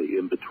orally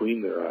in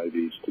between their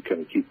IVs to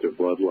kind of keep their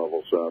blood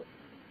levels up.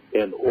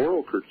 And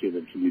oral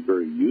curcumin can be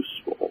very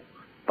useful.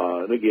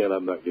 And again,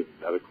 I'm not giving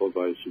medical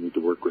advice. You need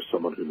to work with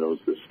someone who knows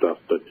this stuff,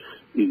 but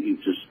you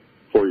just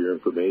for your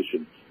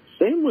information.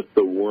 Same with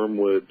the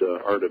wormwood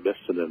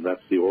artemisinin.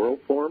 That's the oral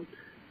form.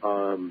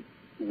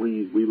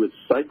 We would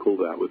cycle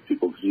that with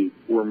people because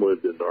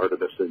wormwood and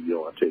artemisinin you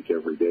don't want to take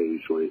every day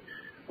usually.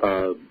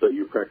 But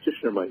your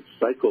practitioner might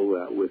cycle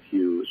that with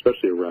you,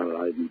 especially around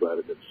an IV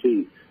vitamin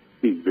C,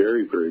 be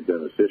very, very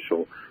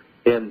beneficial.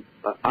 And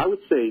I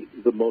would say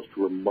the most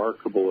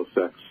remarkable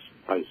effects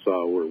I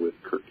saw were with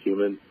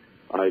curcumin,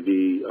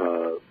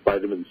 IV,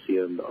 vitamin C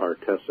and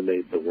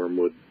artesunate, the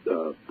wormwood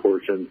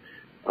portion,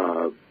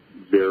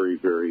 very,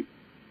 very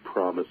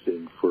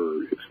promising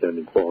for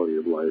extending quality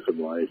of life and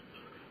life.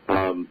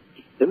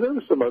 And there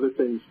were some other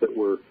things that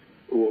were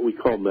what we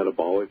call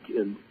metabolic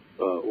in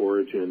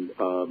origin,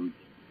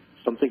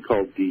 something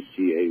called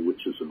DCA,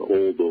 which is an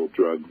old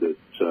drug that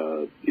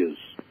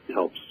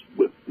helps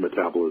with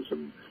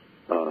metabolism.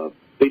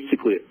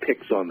 Basically, it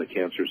picks on the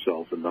cancer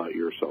cells and not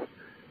your cells.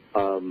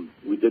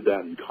 We did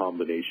that in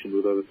combination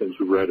with other things.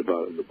 We read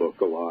about it in the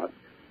book a lot.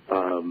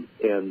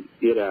 And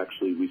it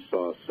actually, we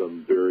saw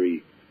some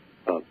very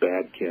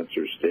bad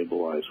cancer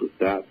stabilized with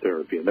that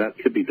therapy. And that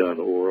could be done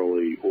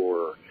orally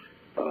or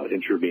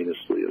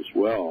intravenously as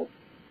well.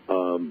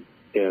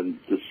 And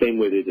the same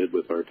way they did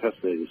with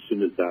artesunate, as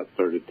soon as that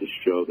started to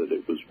show that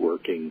it was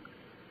working,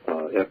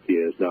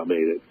 FDA has now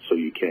made it so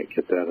you can't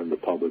get that in the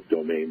public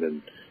domain,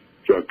 and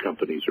drug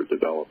companies are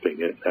developing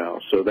it now.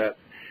 So that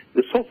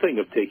this whole thing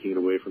of taking it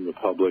away from the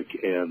public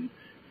and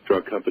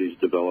drug companies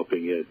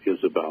developing it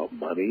is about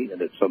money,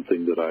 and it's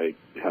something that I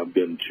have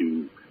been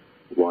to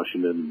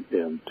Washington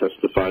and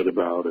testified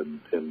about and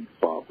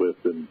fought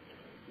with, and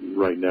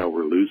right now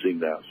we're losing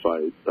that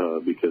fight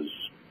because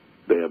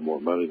they have more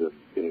money than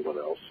anyone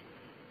else.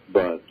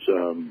 But,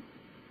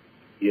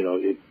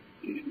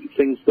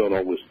 things don't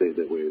always stay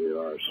the way they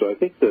are. So I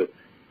think the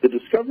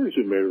discoveries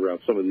we made around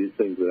some of these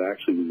things that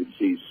actually we would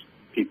see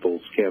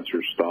people's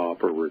cancer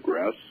stop or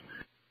regress,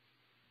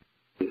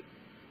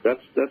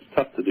 that's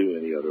tough to do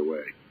any other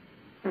way.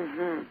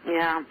 Mm-hmm.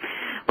 Yeah.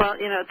 Well,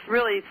 it's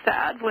really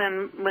sad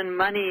when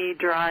money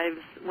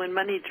drives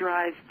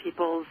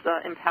people's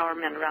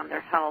empowerment around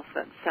their health.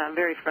 That's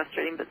very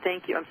frustrating. But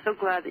thank you. I'm so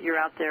glad that you're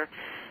out there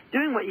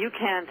doing what you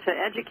can to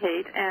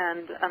educate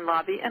and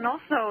lobby. And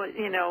also,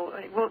 we're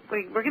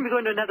going to be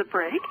going to another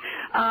break,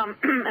 and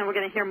we're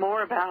going to hear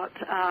more about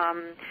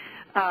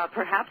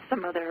perhaps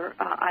some other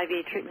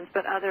IV treatments,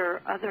 but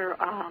other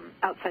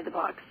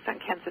outside-the-box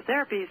cancer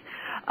therapies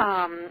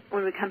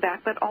when we come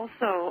back. But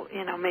also,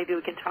 maybe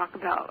we can talk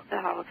about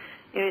how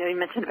you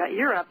mentioned about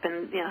Europe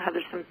and how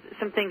there's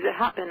some things that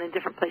happen in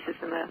different places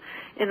in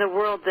the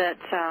world that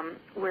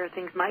where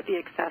things might be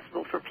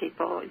accessible for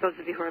people. Those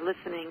of you who are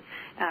listening,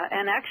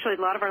 and actually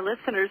a lot of our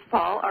listeners,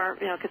 Paul, are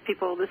because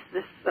people this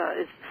is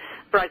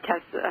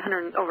broadcast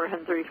over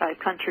 135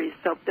 countries,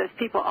 so there's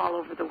people all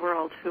over the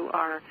world who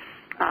are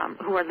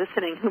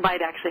listening who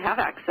might actually have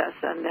access,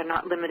 and they're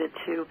not limited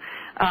to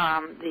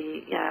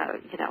the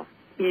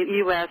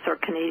U.S. or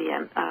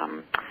Canadian.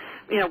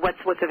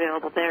 What's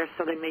available there,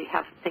 so they may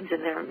have things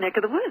in their neck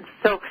of the woods.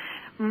 So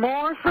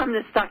more from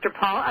this, Dr.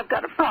 Paul. I've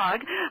got a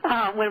frog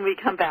when we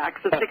come back,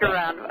 so stick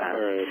around.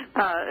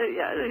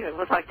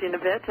 We'll talk to you in a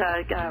bit,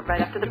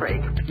 right after the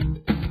break.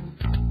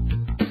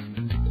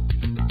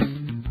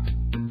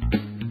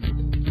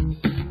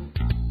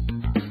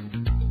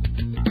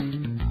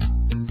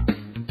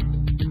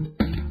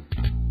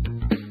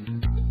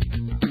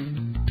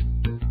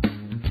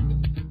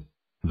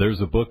 There's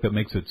a book that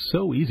makes it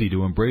so easy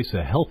to embrace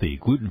a healthy,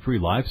 gluten-free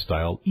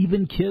lifestyle,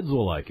 even kids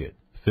will like it.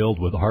 Filled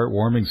with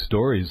heartwarming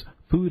stories,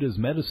 food as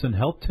medicine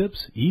health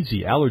tips,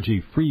 easy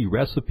allergy-free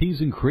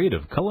recipes, and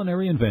creative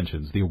culinary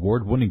inventions, the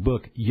award-winning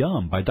book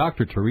Yum by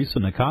Dr. Theresa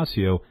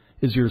Nicassio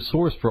is your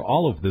source for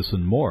all of this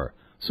and more.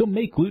 So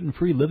make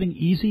gluten-free living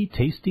easy,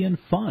 tasty, and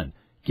fun.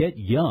 Get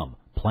Yum,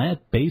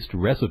 plant-based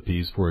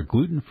recipes for a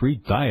gluten-free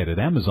diet at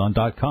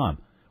Amazon.com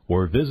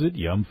or visit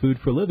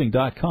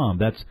yumfoodforliving.com.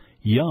 That's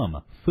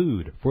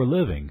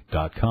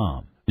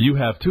yumfoodforliving.com. You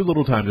have too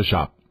little time to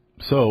shop,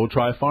 so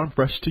try Farm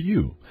Fresh to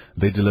You.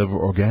 They deliver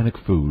organic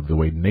food the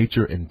way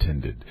nature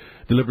intended,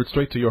 delivered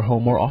straight to your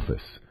home or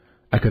office,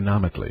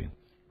 economically.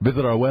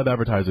 Visit our web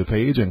advertiser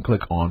page and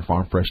click on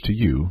Farm Fresh to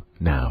You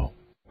now.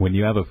 When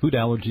you have a food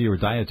allergy or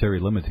dietary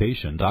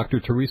limitation,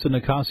 Dr. Theresa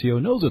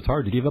Nicassio knows it's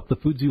hard to give up the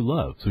foods you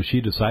love, so she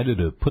decided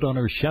to put on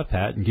her chef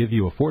hat and give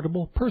you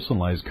affordable,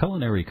 personalized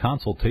culinary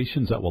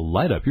consultations that will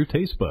light up your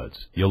taste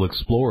buds. You'll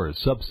explore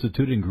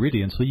substitute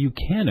ingredients so you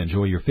can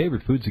enjoy your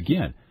favorite foods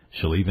again.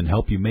 She'll even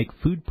help you make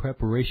food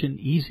preparation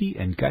easy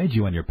and guide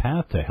you on your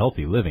path to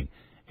healthy living.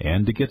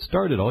 And to get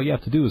started, all you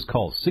have to do is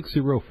call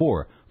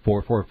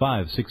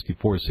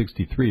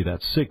 604-445-6463.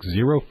 That's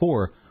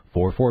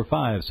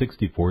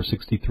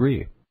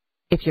 604-445-6463.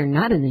 If you're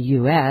not in the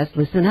U.S.,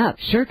 listen up.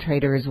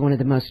 SureTrader is one of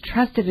the most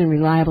trusted and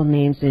reliable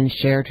names in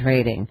share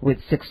trading. With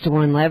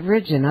 6-to-1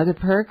 leverage and other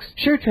perks,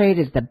 SureTrade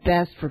is the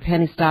best for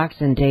penny stocks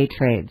and day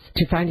trades.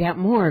 To find out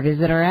more,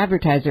 visit our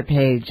advertiser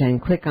page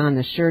and click on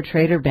the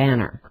SureTrader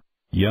banner.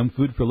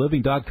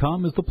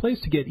 YumFoodForLiving.com is the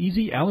place to get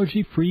easy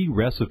allergy-free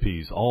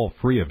recipes, all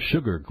free of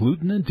sugar,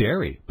 gluten, and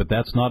dairy. But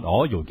that's not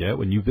all you'll get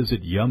when you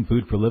visit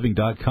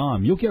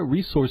YumFoodForLiving.com. You'll get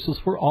resources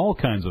for all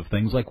kinds of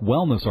things like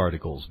wellness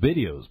articles,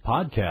 videos,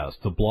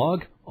 podcasts, a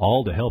blog,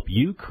 all to help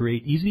you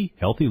create easy,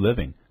 healthy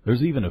living.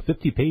 There's even a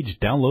 50-page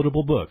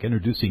downloadable book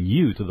introducing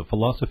you to the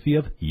philosophy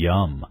of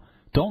Yum.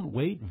 Don't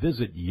wait.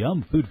 Visit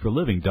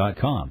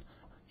YumFoodForLiving.com.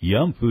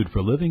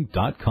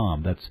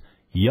 YumFoodForLiving.com. That's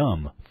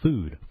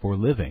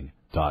YumFoodForLiving.com.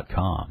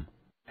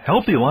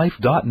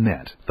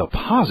 HealthyLife.net, the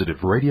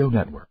positive radio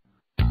network.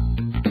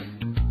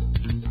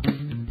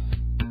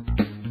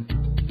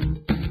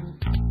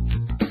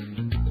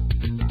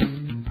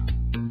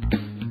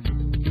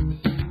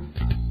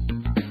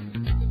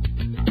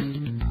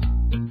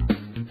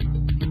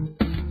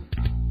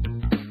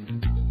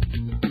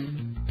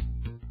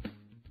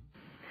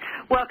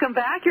 Welcome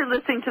back. You're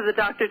listening to the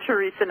Dr.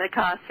 Theresa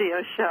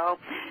Nicassio Show.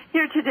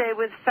 Here today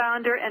with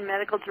founder and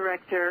medical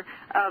director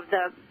of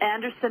the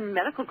Anderson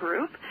Medical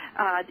Group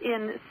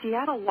in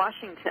Seattle,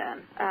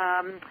 Washington.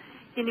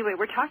 Anyway,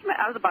 we're talking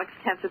about out-of-the-box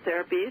cancer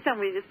therapies, and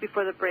just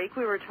before the break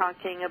we were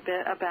talking a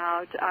bit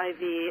about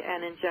IV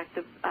and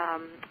injective,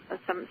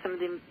 some of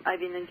the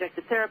IV and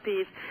injected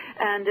therapies,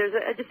 and there's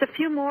just a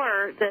few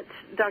more that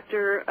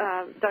Dr.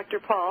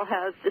 Paul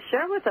has to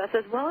share with us,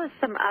 as well as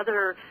some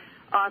other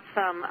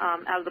awesome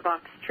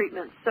out-of-the-box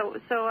treatments. So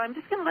I'm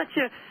just going to let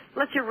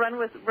you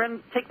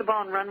take the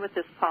ball and run with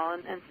this, Paul,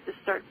 and just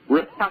start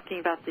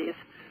talking about these.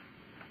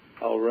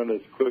 I'll run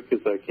as quick as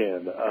I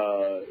can.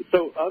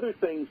 So other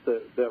things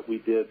that we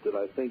did that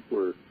I think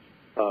were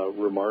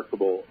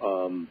remarkable.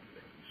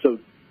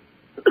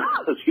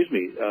 Excuse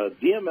me,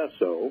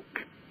 DMSO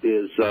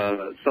is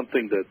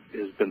something that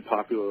has been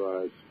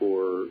popularized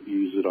for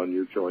use it on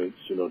your joints,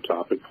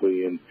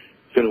 topically. And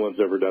if anyone's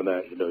ever done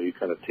that, you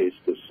kind of taste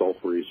the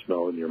sulfury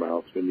smell in your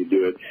mouth when you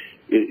do it.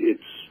 It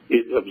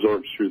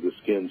absorbs through the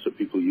skin, so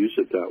people use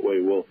it that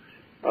way. Well,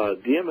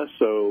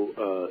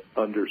 DMSO,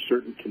 under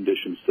certain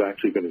conditions, has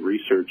actually been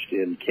researched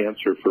in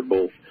cancer for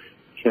both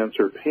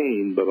cancer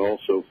pain, but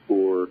also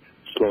for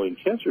slowing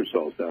cancer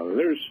cells down. And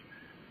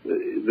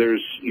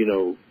there's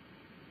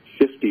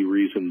 50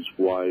 reasons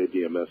why a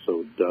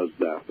DMSO does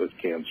that with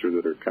cancer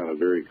that are kind of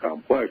very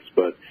complex,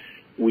 but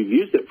we've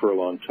used it for a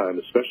long time,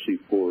 especially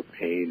for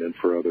pain and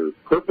for other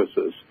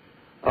purposes.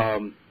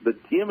 The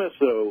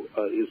DMSO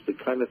is the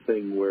kind of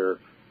thing where,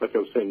 like I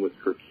was saying with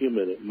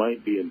curcumin, it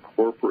might be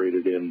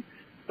incorporated in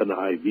an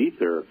IV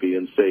therapy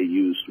and, say,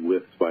 used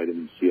with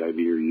vitamin C IV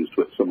or used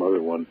with some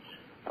other one,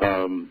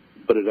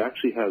 but it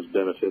actually has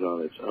benefit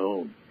on its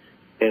own.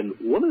 And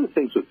one of the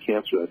things with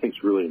cancer that I think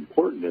is really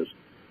important is,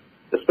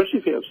 especially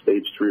if you have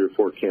stage 3 or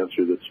 4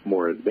 cancer that's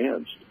more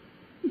advanced,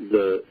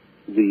 the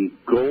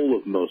goal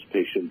of most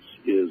patients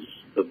is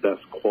the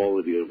best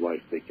quality of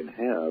life they can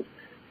have.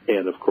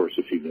 And, of course,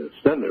 if you can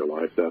extend their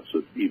life, that's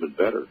even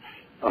better.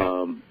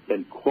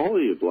 And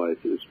quality of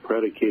life is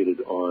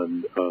predicated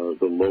on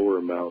the lower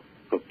amount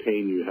of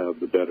pain you have,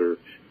 the better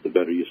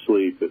you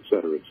sleep, et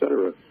cetera, et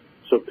cetera.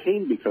 So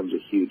pain becomes a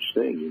huge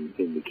thing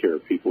in the care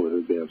of people with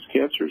advanced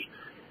cancers.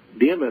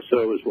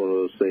 DMSO is one of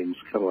those things,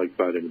 kind of like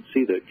vitamin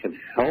C, that can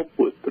help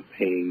with the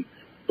pain,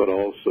 but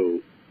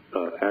also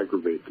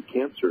aggravate the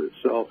cancer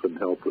itself and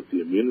help with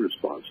the immune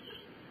response.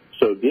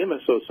 So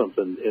DMSO is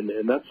something,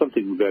 and that's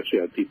something we've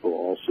actually had people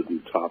also do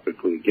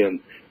topically. Again,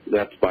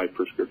 that's by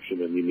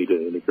prescription, and you need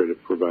an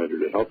integrated provider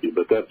to help you.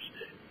 But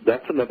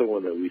that's another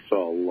one that we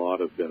saw a lot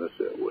of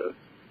benefit with.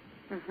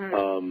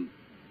 Mm-hmm.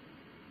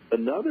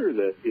 Another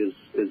that is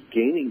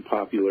gaining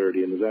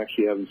popularity and is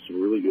actually having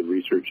some really good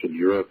research in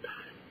Europe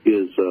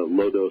is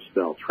low-dose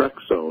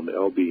naltrexone,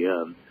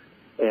 LBN.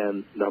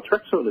 And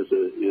naltrexone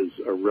is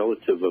a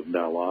relative of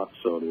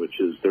naloxone, which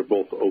is, they're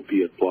both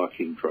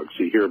opiate-blocking drugs.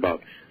 So you hear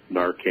about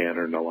Narcan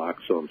or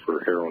naloxone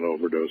for heroin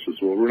overdoses.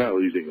 Well, we're not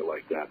using it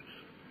like that.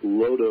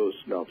 Low-dose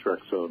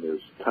naltrexone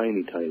is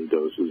tiny, tiny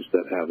doses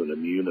that have an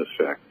immune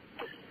effect.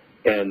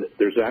 And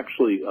there's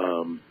actually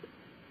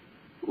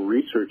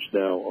research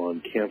now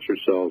on cancer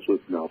cells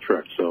with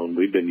naltrexone.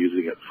 We've been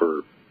using it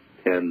for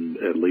 10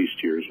 at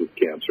least years with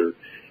cancer.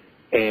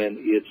 And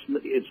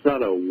it's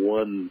not a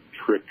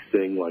one-trick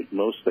thing like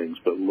most things,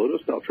 but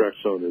low-dose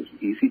naltrexone is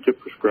easy to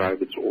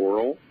prescribe. It's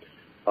oral.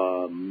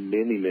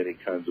 Many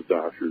kinds of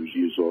doctors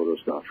use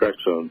low-dose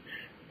naltrexone,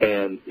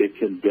 and it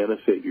can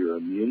benefit your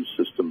immune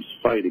system's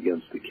fight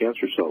against the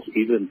cancer cells,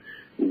 even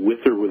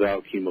with or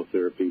without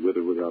chemotherapy, with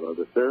or without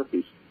other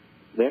therapies.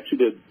 They actually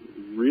did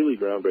really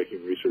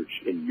groundbreaking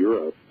research in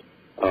Europe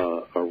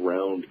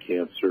around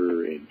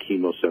cancer and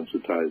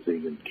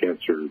chemosensitizing and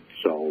cancer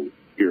cell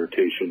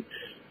irritation.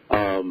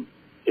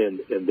 and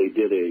they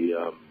did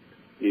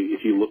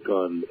if you look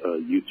on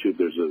YouTube,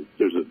 there's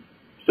a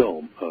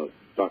film, a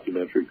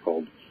documentary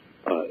called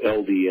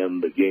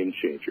LDN, The Game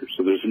Changer.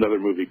 So there's another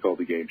movie called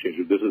The Game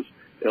Changer. This is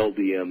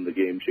LDN, The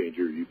Game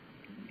Changer. You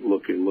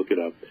look it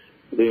up.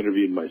 They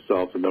interviewed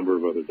myself, a number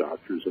of other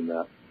doctors in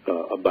that,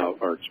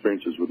 about our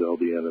experiences with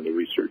LDN and the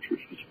researchers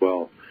as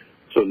well.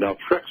 So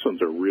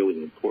naltrexones are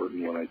really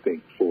important one, I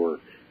think, for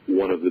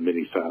one of the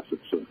many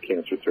facets of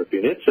cancer therapy.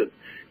 And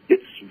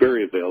it's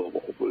very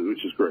available,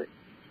 which is great.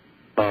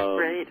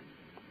 Great.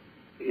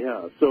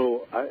 Yeah,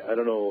 so I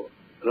don't know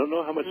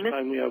how much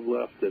time we have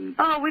left. And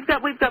we've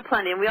got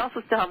plenty, and we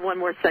also still have one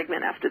more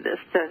segment after this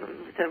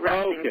to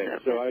wrap things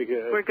up. So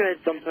we're good.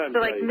 Sometimes so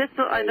like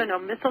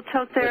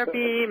mistletoe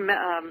therapy,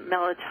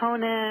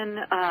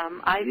 melatonin,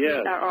 IV,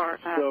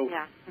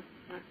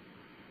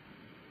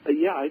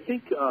 yeah, I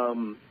think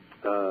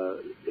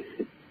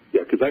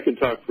because I can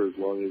talk for as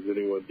long as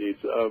anyone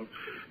needs.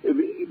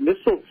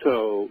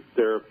 Mistletoe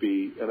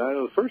therapy, and I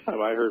know the first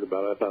time I heard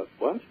about it, I thought,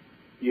 what?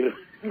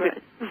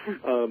 Right.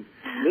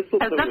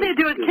 Mistletoe has nothing to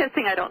do with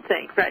kissing, I don't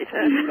think, right?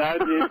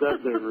 It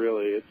doesn't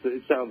really.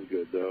 It sounds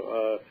good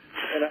though.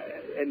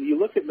 And you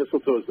look at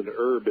mistletoe as an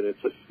herb, and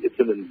it's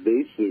an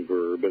invasive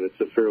herb, and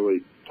it's a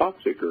fairly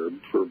toxic herb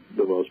for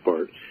the most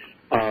part.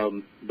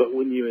 But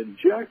when you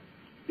inject,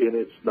 and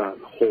it's not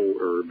whole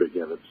herb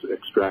again, it's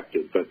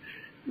extracted, but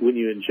when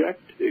you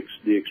inject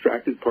the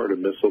extracted part of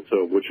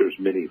mistletoe, which there's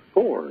many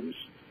forms,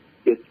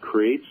 it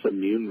creates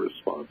immune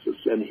responses.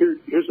 And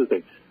here's the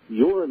thing.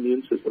 Your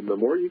immune system, the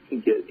more you can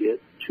get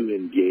it to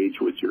engage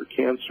with your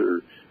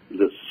cancer,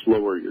 the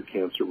slower your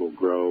cancer will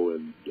grow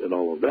and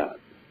all of that.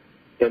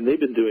 And they've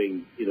been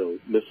doing,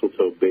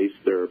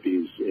 mistletoe-based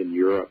therapies in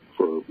Europe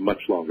for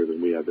much longer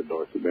than we have in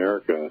North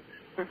America.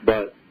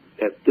 But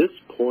at this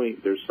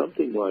point, there's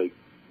something like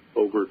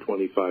over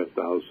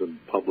 25,000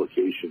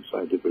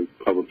 scientific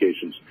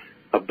publications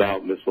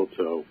about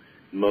mistletoe.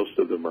 Most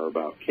of them are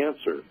about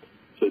cancer.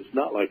 So it's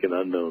not like an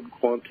unknown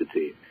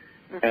quantity.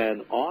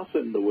 And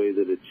often the way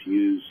that it's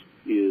used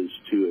is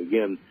to,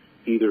 again,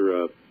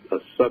 either a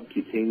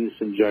subcutaneous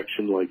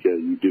injection like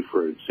you do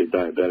for, say,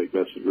 diabetic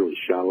medicine, really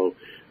shallow,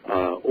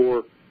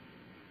 or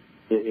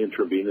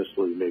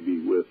intravenously maybe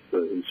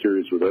in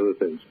series with other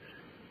things.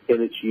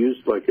 And it's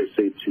used, like I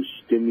say, to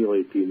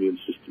stimulate the immune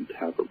system to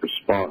have a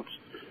response.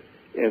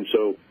 And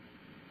so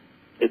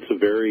it's a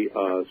very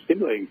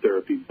stimulating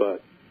therapy,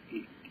 but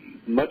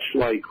much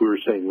like we were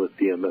saying with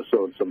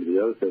DMSO and some of the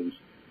other things,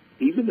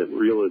 even in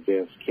real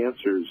advanced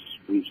cancers,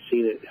 we've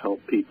seen it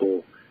help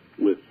people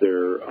with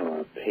their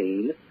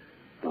pain,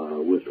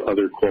 with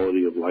other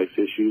quality of life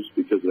issues,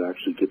 because it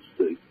actually gets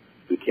the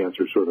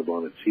cancer sort of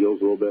on its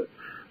heels a little bit.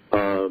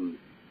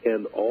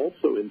 And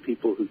also in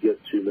people who get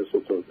to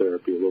mistletoe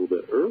therapy a little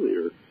bit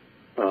earlier,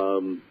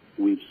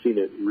 we've seen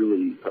it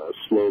really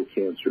slow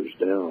cancers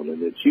down,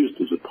 and it's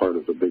used as a part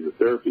of a bigger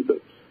therapy,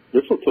 but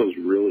mistletoe is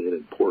really an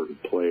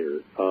important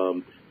player.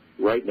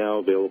 Right now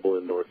available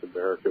in North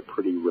America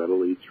pretty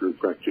readily through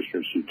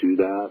practitioners who do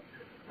that.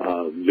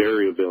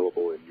 Very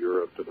available in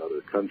Europe and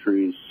other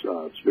countries.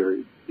 It's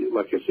very,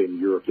 like I say, in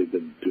Europe they've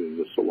been doing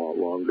this a lot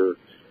longer.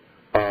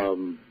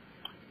 And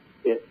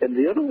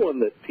the other one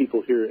that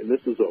people hear, and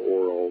this is an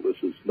oral,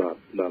 this is not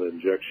an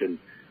injection,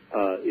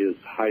 is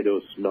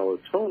high-dose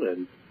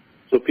melatonin.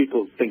 So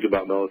people think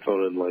about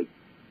melatonin like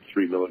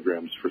 3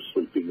 milligrams for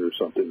sleeping or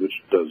something, which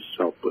does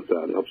help with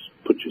that. It helps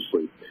put you to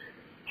sleep.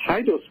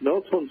 High-dose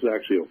melatonin is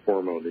actually a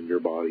hormone in your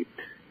body,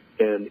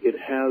 and it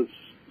has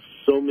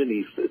so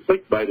many, it's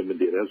like vitamin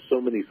D, it has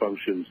so many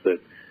functions that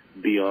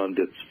beyond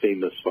its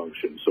famous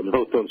function. So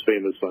melatonin's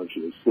famous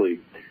function is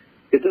sleep.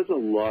 It does a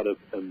lot of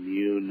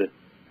immune,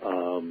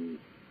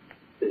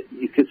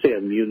 you could say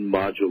immune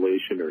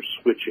modulation or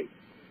switching.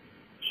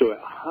 So at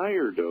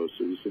higher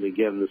doses, and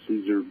again,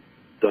 these are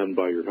done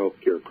by your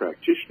healthcare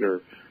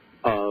practitioner,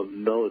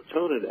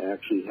 melatonin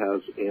actually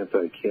has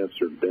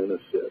anti-cancer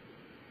benefit.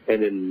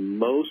 And in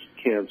most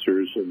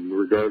cancers, and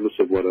regardless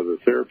of what other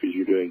therapies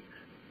you're doing,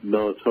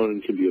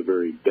 melatonin can be a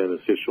very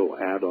beneficial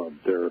add-on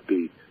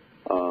therapy.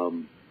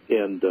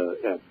 And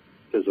at,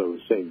 as I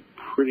was saying,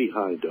 pretty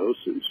high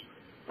doses.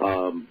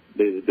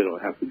 They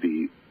don't have to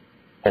be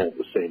all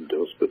the same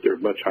dose, but they're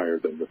much higher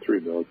than the 3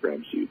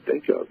 milligrams you'd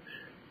think of.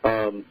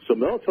 So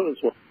melatonin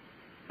is one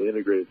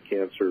integrated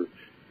cancer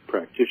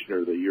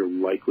practitioner that you're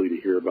likely to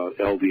hear about.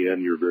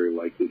 LDN you're very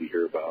likely to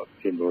hear about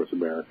in North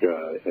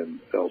America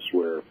and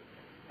elsewhere.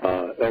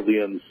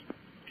 LDN's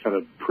kind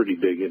of pretty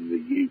big in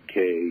the UK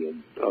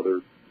and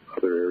other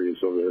areas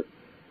over there.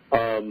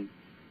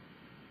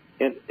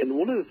 And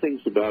one of the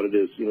things about it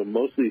is,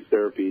 most of these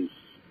therapies,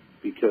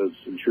 because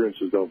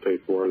insurances don't pay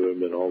for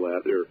them and all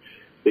that,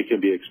 they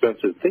can be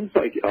expensive. Things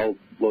like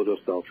low-dose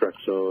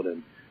naltrexone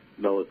and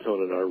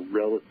melatonin are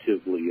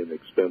relatively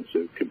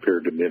inexpensive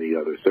compared to many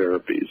other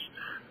therapies.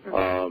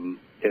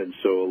 And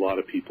so a lot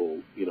of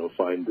people,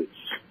 find it's...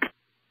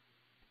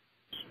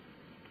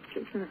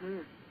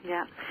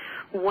 Yeah.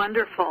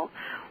 Wonderful.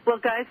 Well,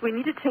 guys, we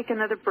need to take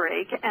another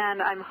break,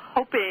 and I'm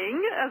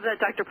hoping that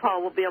Dr.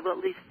 Paul will be able to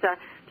at least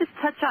just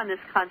touch on this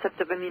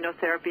concept of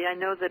immunotherapy. I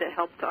know that it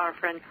helped our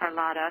friend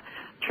Carlotta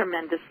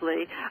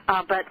tremendously,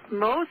 but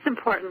most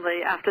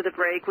importantly, after the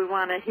break, we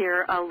want to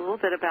hear a little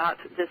bit about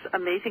this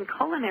amazing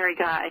culinary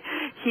guy.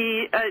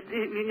 You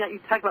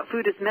talk about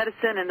food as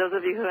medicine, and those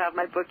of you who have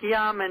my book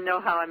Yum and know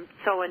how I'm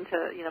so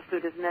into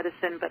food as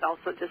medicine, but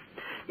also just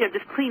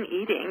clean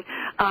eating.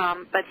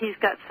 But he's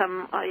got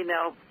some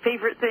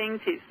favorite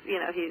things. He's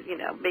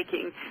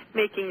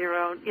making your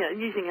own,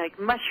 using like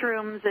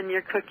mushrooms in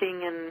your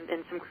cooking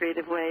in some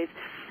creative ways.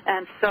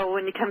 And so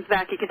when he comes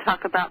back, he can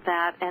talk about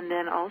that, and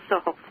then also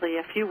hopefully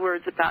a few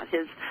words about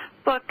his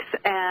books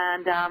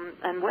and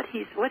what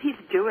he's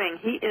doing.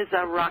 He is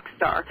a rock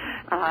star.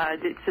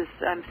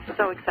 I'm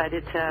so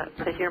excited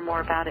to hear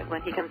more about it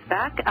when he comes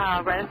back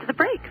right after the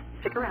break.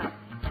 Stick around.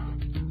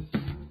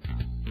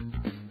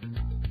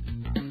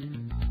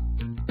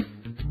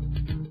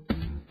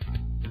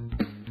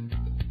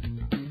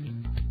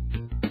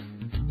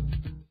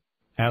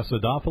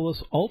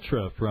 Acidophilus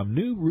Ultra from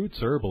New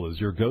Roots Herbal is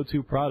your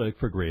go-to product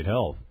for great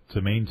health.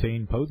 To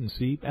maintain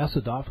potency,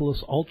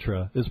 Acidophilus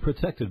Ultra is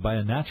protected by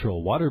a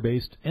natural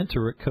water-based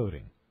enteric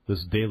coating.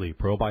 This daily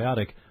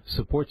probiotic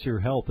supports your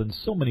health in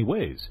so many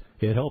ways.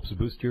 It helps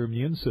boost your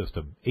immune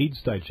system,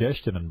 aids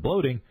digestion and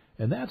bloating,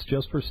 and that's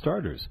just for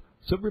starters.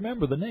 So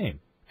remember the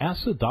name,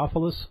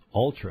 Acidophilus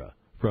Ultra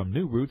from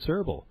New Roots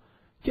Herbal.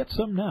 Get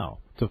some now.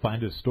 To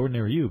find a store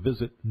near you,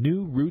 visit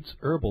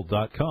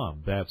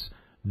newrootsherbal.com. That's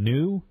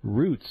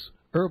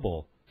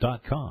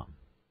newrootsherbal.com.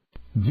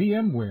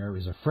 VMware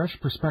is a fresh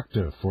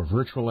perspective for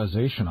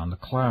virtualization on the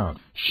cloud.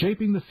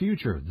 Shaping the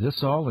future,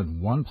 this all in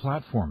one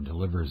platform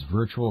delivers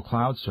virtual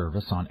cloud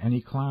service on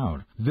any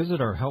cloud. Visit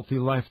our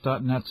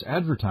HealthyLife.net's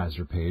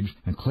advertiser page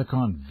and click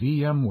on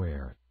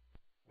VMware.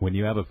 When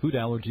you have a food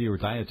allergy or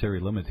dietary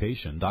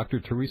limitation,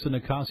 Dr. Theresa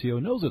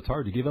Nicassio knows it's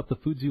hard to give up the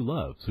foods you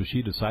love, so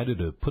she decided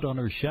to put on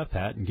her chef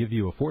hat and give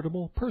you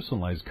affordable,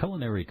 personalized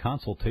culinary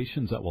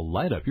consultations that will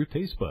light up your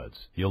taste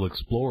buds. You'll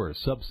explore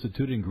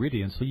substitute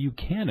ingredients so you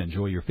can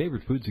enjoy your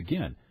favorite foods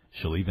again.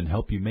 She'll even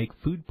help you make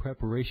food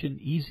preparation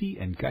easy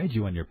and guide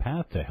you on your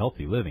path to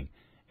healthy living.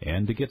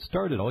 And to get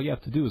started, all you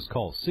have to do is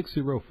call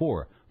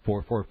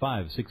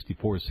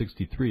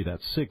 604-445-6463.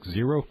 That's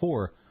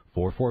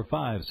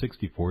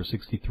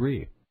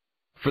 604-445-6463.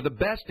 For the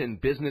best in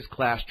business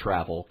class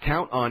travel,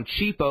 count on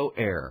Cheapo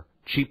Air.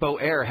 Cheapo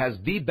Air has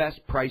the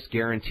best price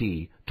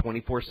guarantee,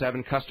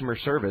 24/7 customer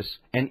service,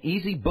 and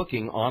easy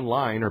booking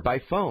online or by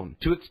phone.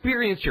 To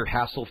experience your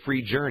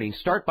hassle-free journey,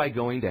 start by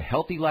going to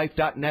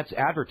HealthyLife.net's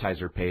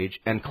advertiser page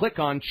and click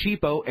on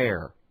Cheapo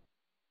Air.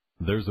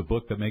 There's a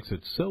book that makes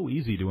it so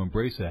easy to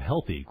embrace a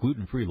healthy,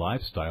 gluten-free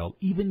lifestyle,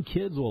 even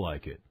kids will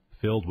like it.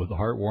 Filled with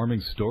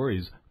heartwarming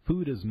stories,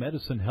 food as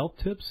medicine health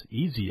tips,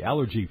 easy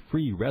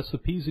allergy-free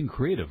recipes, and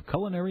creative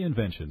culinary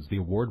inventions, the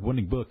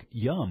award-winning book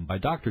Yum by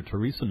Dr.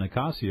 Theresa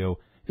Nicassio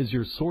is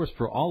your source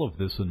for all of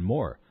this and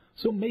more.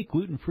 So make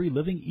gluten-free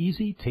living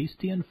easy,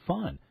 tasty, and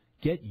fun.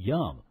 Get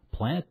Yum,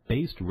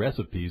 plant-based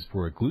recipes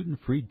for a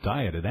gluten-free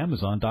diet at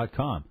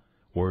Amazon.com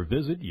or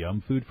visit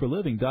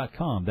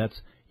yumfoodforliving.com.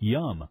 That's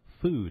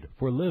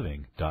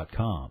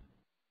yumfoodforliving.com.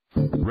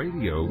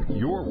 Radio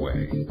your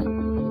way.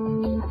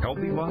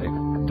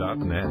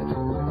 HealthyLife.net.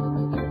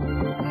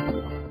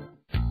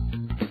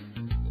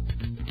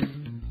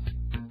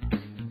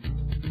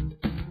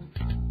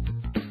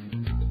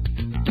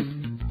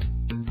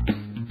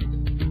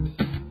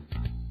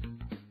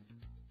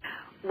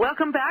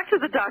 Welcome back to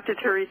the Dr.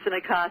 Theresa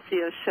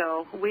Nicassio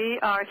Show. We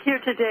are here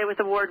today with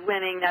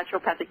award-winning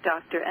naturopathic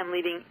doctor and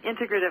leading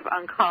integrative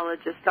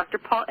oncologist, Dr.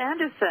 Paul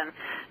Anderson,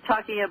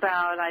 talking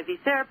about IV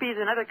therapies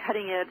and other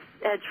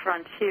cutting-edge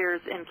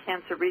frontiers in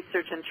cancer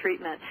research and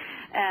treatment.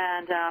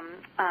 And,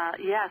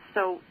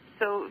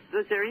 so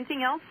is there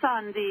anything else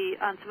on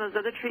some of those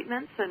other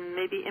treatments and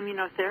maybe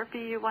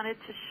immunotherapy you wanted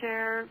to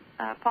share,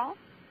 Paul?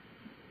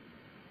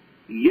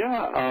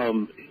 Yeah,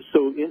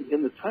 so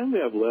in the time we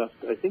have left,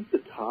 I think the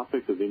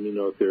topic of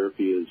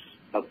immunotherapy is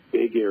a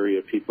big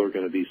area people are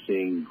going to be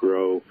seeing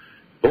grow,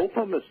 both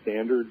on the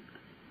standard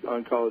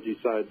oncology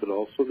side, but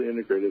also the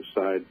integrative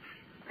side.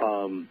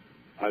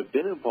 I've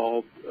been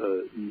involved,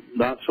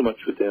 not so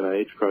much with the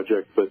NIH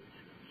project, but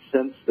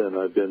since then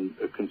I've been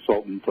a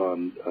consultant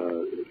on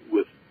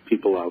with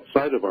people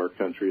outside of our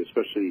country,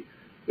 especially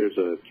there's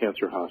a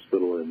cancer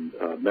hospital in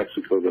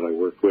Mexico that I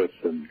work with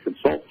and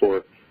consult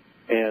for.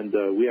 And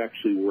we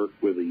actually work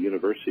with a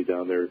university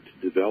down there to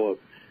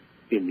develop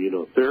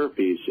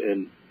immunotherapies.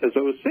 And as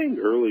I was saying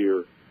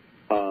earlier,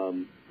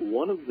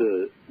 one of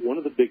the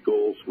big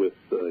goals with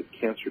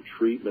cancer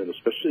treatment,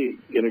 especially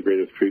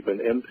integrative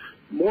treatment, and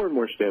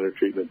more standard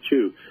treatment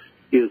too,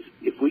 is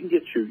if we can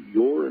get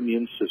your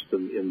immune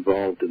system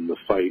involved in the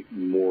fight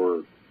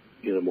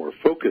in a more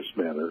focused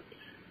manner.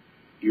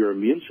 Your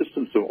immune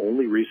system's the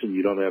only reason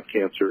you don't have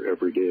cancer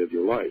every day of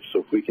your life. So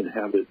if we can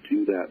have it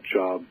do that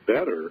job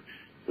better.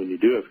 When you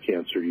do have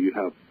cancer, you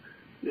have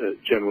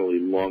generally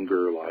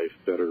longer life,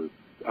 better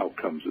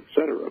outcomes,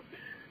 etc.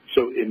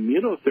 So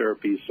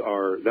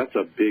immunotherapies that's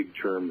a big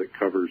term that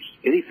covers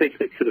anything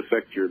that could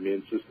affect your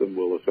immune system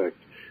will affect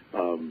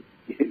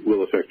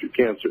your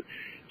cancer.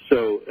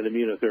 So an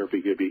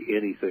immunotherapy could be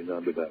anything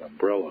under that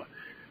umbrella.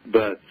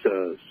 But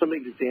some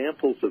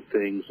examples of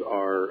things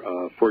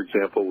are, for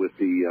example, with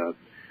the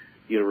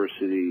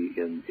university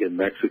in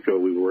Mexico,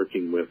 we were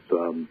working with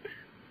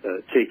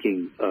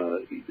taking,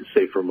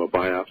 say, from a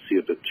biopsy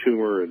of a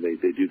tumor, and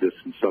they do this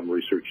in some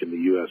research in the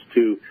U.S.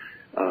 too,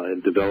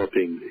 and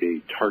developing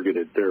a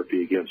targeted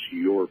therapy against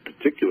your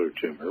particular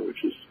tumor,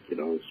 which is,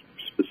 a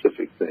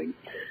specific thing.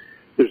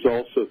 There's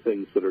also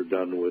things that are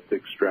done with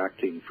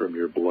extracting from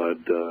your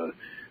blood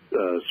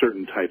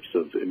certain types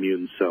of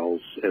immune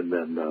cells and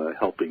then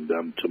helping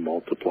them to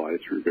multiply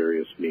through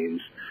various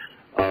means.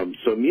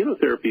 So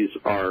immunotherapies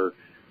are,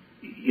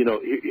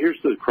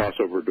 here's the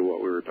crossover to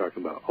what we were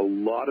talking about. A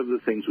lot of the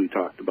things we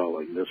talked about,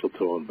 like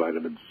mistletoe and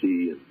vitamin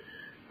C and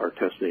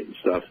artesunate and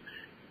stuff,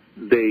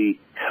 they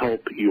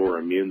help your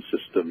immune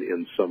system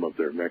in some of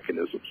their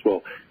mechanisms.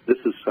 Well, this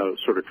is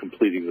sort of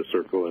completing the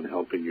circle and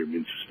helping your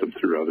immune system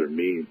through other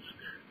means.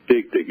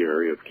 Big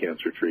area of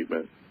cancer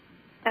treatment.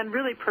 And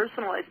really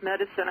personalized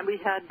medicine. And we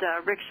had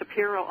Rick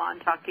Shapiro on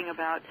talking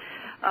about,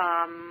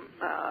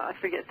 I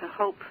forget, the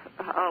hope,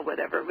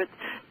 whatever. But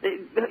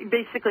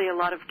basically a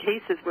lot of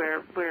cases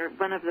where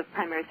one of the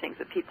primary things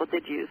that people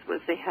did use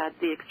was they had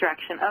the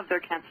extraction of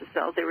their cancer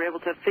cells. They were able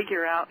to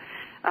figure out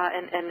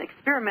and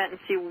experiment and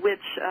see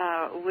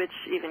which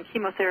even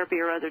chemotherapy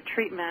or other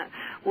treatment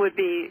would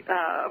be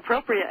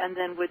appropriate, and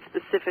then would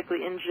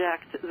specifically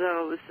inject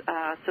those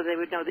so they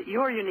would know that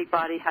your unique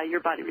body, how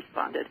your body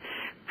responded.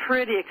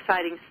 Pretty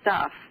exciting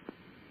stuff.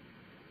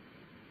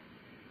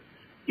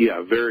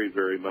 Yeah, very,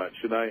 very much.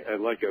 And I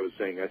like I was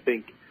saying, I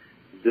think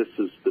this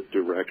is the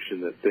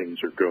direction that things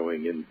are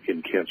going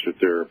in cancer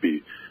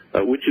therapy,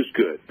 which is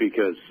good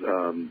because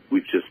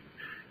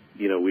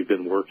we've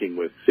been working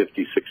with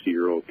 50,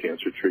 60-year-old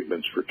cancer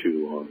treatments for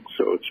too long.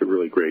 So it's a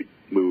really great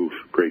move,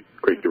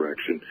 great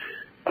direction.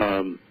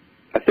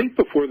 I think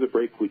before the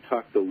break we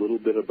talked a little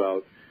bit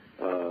about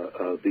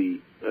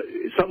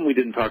something we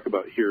didn't talk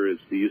about here is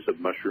the use of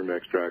mushroom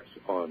extracts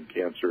on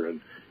cancer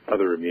and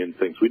other immune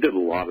things. We did a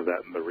lot of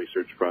that in the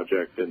research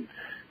project, and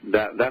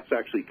that's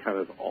actually kind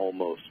of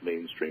almost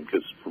mainstream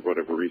because for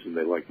whatever reason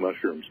they like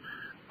mushrooms.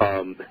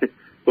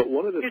 But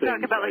one of the things you're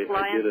talking about like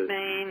lion's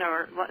mane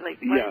or like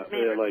lion's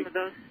mane or some of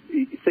those?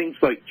 Things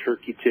like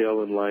turkey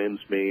tail and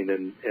lion's mane,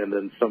 and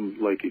then some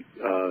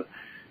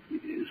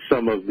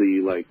some of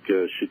the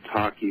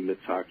shiitake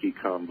maitake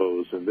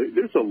combos, and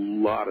there's a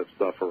lot of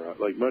stuff around.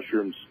 Like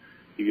mushrooms,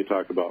 you can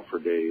talk about for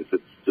days.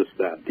 It's just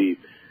that deep.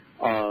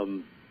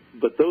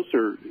 But those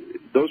are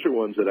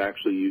ones that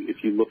actually,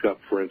 if you look up,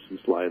 for instance,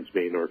 lion's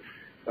mane or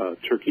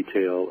turkey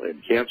tail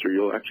and cancer,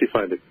 you'll actually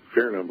find a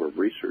fair number of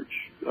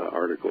research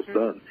articles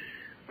done.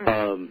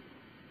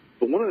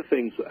 But one of the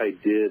things I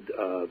did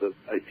that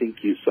I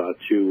think you saw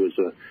too was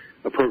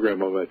a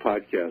program on my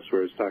podcast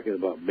where I was talking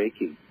about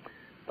making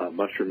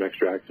mushroom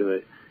extract,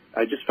 and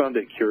I just found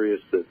it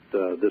curious that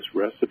this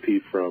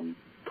recipe from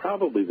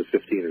probably the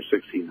 15 or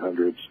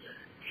 1600s,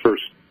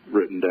 first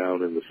written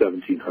down in the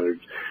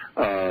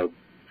 1700s,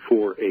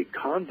 for a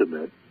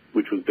condiment,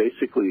 which was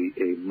basically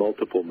a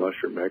multiple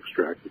mushroom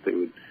extract that they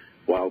would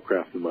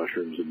wildcraft the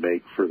mushrooms and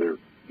make for their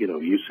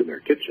use in their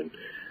kitchen,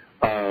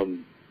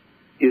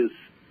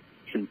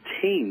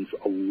 contains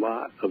a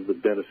lot of the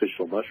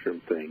beneficial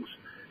mushroom things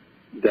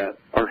that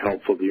are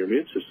helpful to your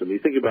immune system. You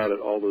think about it,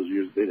 all those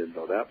years they didn't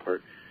know that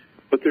part,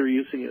 but they're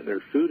using it in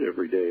their food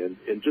every day.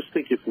 And just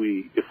think if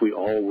we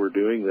all were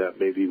doing that,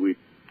 maybe we'd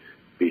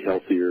be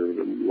healthier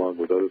along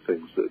with other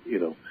things that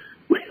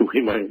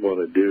we might want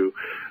to do.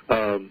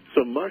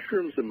 So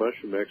mushrooms and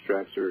mushroom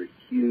extracts are a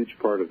huge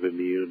part of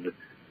immune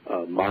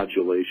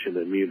modulation,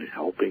 immune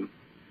helping,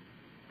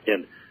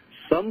 and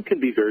some can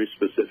be very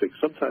specific.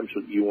 Sometimes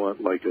you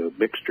want like a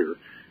mixture.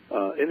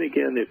 And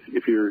again,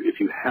 if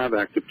you have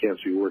active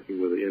cancer, you're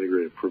working with an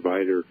integrated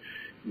provider,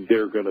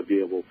 they're going to be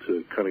able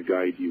to kind of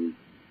guide you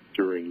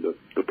during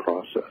the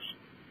process.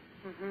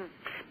 Mm-hmm.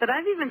 But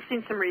I've even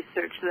seen some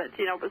research that,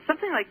 but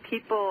something like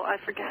people, I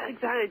forget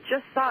exactly, I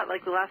just saw it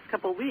like the last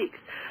couple of weeks.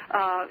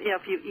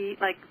 If you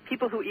eat, like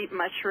people who eat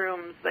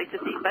mushrooms, like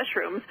just eat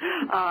mushrooms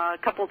a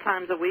couple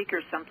times a week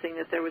or something,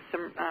 that there was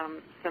some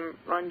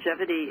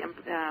longevity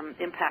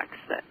impacts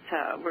that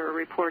were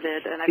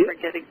reported, and I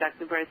forget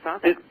exactly where I saw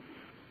that.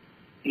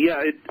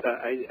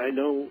 I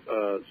know.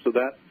 So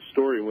that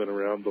story went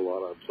around a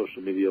lot on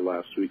social media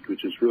last week,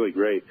 which is really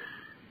great.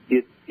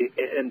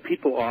 And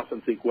people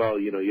often think, well,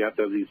 you have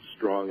to have these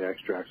strong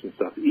extracts and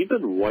stuff.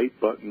 Even white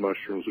button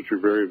mushrooms, which are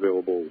very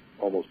available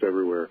almost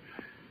everywhere,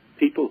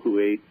 people who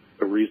ate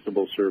a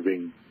reasonable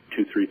serving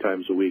 2-3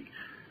 times a week,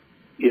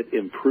 it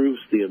improves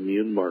the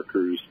immune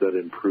markers that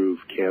improve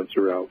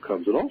cancer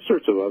outcomes and all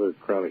sorts of other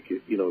chronic,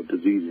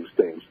 diseases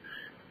things.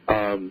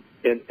 And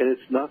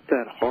it's not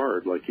that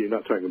hard. Like, you're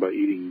not talking about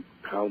eating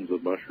pounds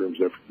of mushrooms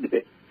every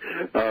day.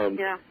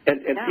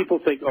 And people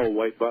think, oh,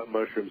 white button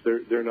mushrooms,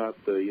 they're not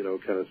the,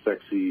 kind of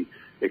sexy,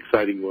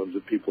 exciting ones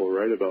that people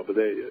write about, but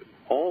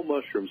all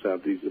mushrooms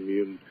have these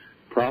immune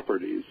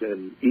properties,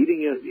 and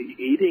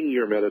eating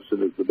your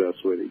medicine is the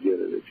best way to get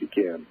it if you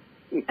can.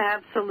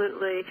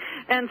 Absolutely.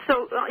 And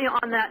so,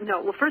 on that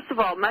note, well, first of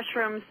all,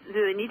 mushrooms,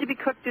 do they need to be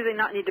cooked? Do they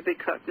not need to be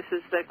cooked? This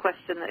is the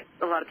question that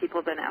a lot of people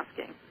have been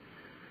asking.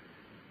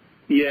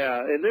 Yeah,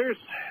 and there's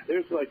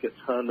like a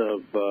ton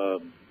of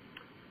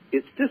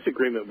it's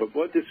disagreement, but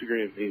what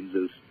disagreement means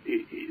is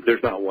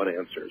there's not one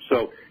answer.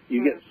 So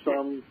you get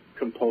some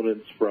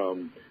components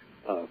from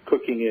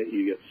cooking it,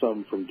 you get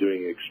some from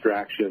doing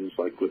extractions,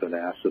 like with an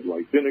acid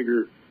like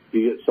vinegar,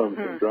 you get some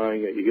from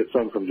drying it, you get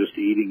some from just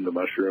eating the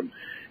mushroom.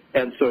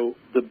 And so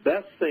the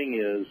best thing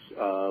is,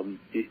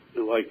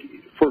 like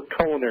for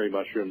culinary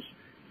mushrooms,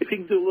 if you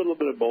can do a little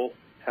bit of both,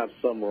 have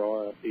some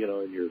raw,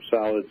 in your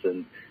salads,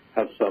 and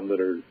have some that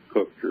are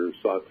cooked or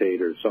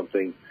sautéed or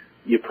something,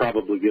 you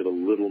probably get a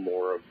little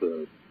more of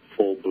the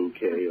full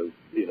bouquet of,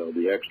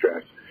 the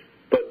extracts.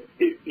 But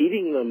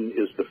eating them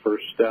is the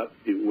first step.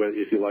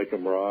 If you like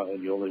them raw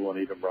and you only want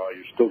to eat them raw,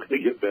 you're still going to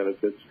get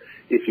benefits.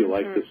 If you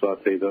like to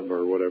sauté them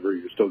or whatever,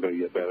 you're still going to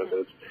get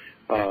benefits.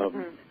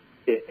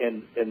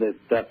 And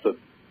that's a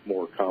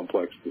more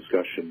complex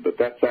discussion, but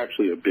that's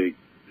actually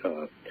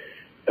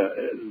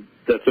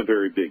that's a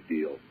very big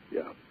deal.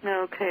 Yeah.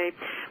 Okay.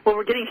 Well,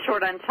 we're getting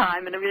short on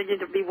time, and we're going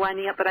to be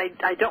winding up, but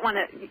I don't want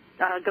to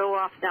go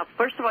off now.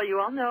 First of all, you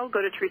all know,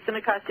 go to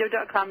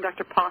TheresaNicassio.com.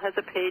 Dr. Paul has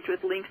a page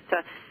with links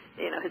to,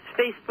 his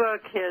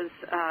Facebook, his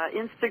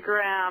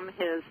Instagram,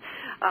 his,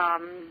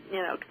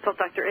 Consult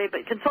Dr. A.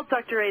 But Consult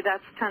Dr. A,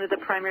 that's kind of the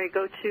primary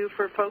go-to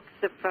for folks.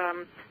 If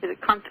is it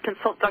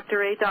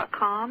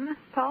ConsultDrA.com,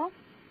 Paul?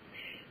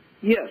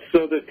 Yes.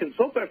 So the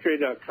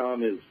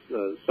ConsultDrA.com is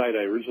a site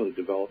I originally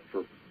developed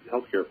for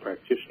healthcare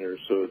practitioners,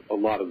 so a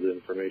lot of the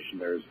information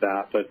there is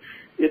that. But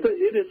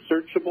it is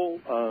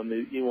searchable.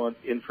 If you want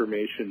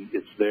information,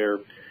 it's there.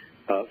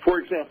 For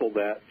example,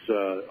 that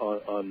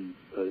on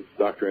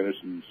Dr.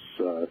 Anderson's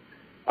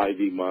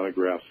IV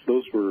monographs,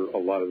 those were a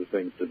lot of the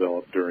things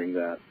developed during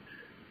that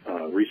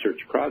research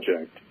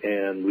project.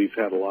 And we've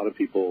had a lot of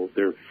people,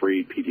 they're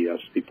free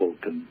PDFs people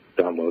can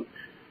download.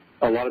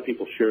 A lot of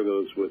people share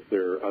those with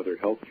their other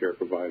healthcare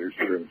providers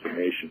for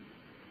information.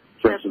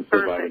 For instance,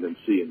 the vitamin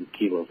C and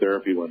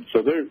chemotherapy one.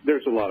 So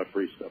there's a lot of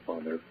free stuff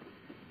on there.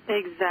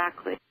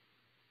 Exactly.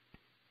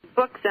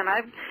 Books, and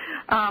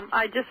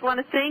I just want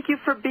to thank you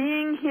for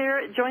being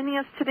here, joining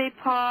us today,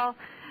 Paul.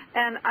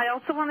 And I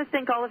also want to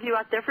thank all of you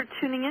out there for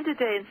tuning in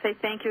today and say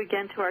thank you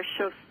again to our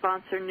show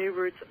sponsor, New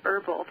Roots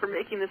Herbal, for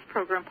making this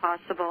program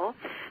possible.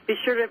 Be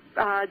sure to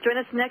join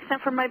us next time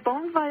for my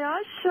Bon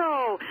Voyage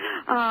show.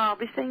 I'll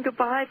be saying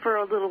goodbye for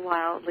a little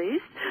while at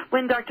least,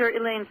 when Dr.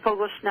 Elaine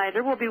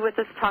Fogelschneider will be with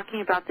us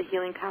talking about the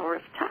healing power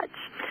of touch.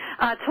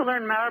 To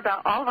learn more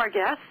about all of our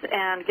guests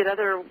and get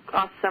other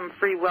awesome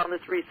free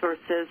wellness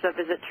resources,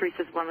 visit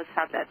Theresa's Wellness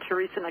Hub at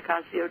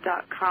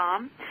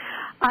TheresaNicassio.com.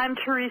 I'm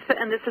Theresa,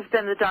 and this has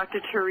been the Dr.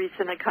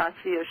 Theresa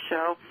Nicassio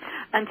Show.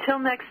 Until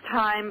next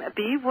time,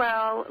 be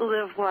well,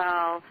 live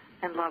well,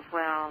 and love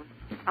well.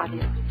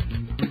 Adios.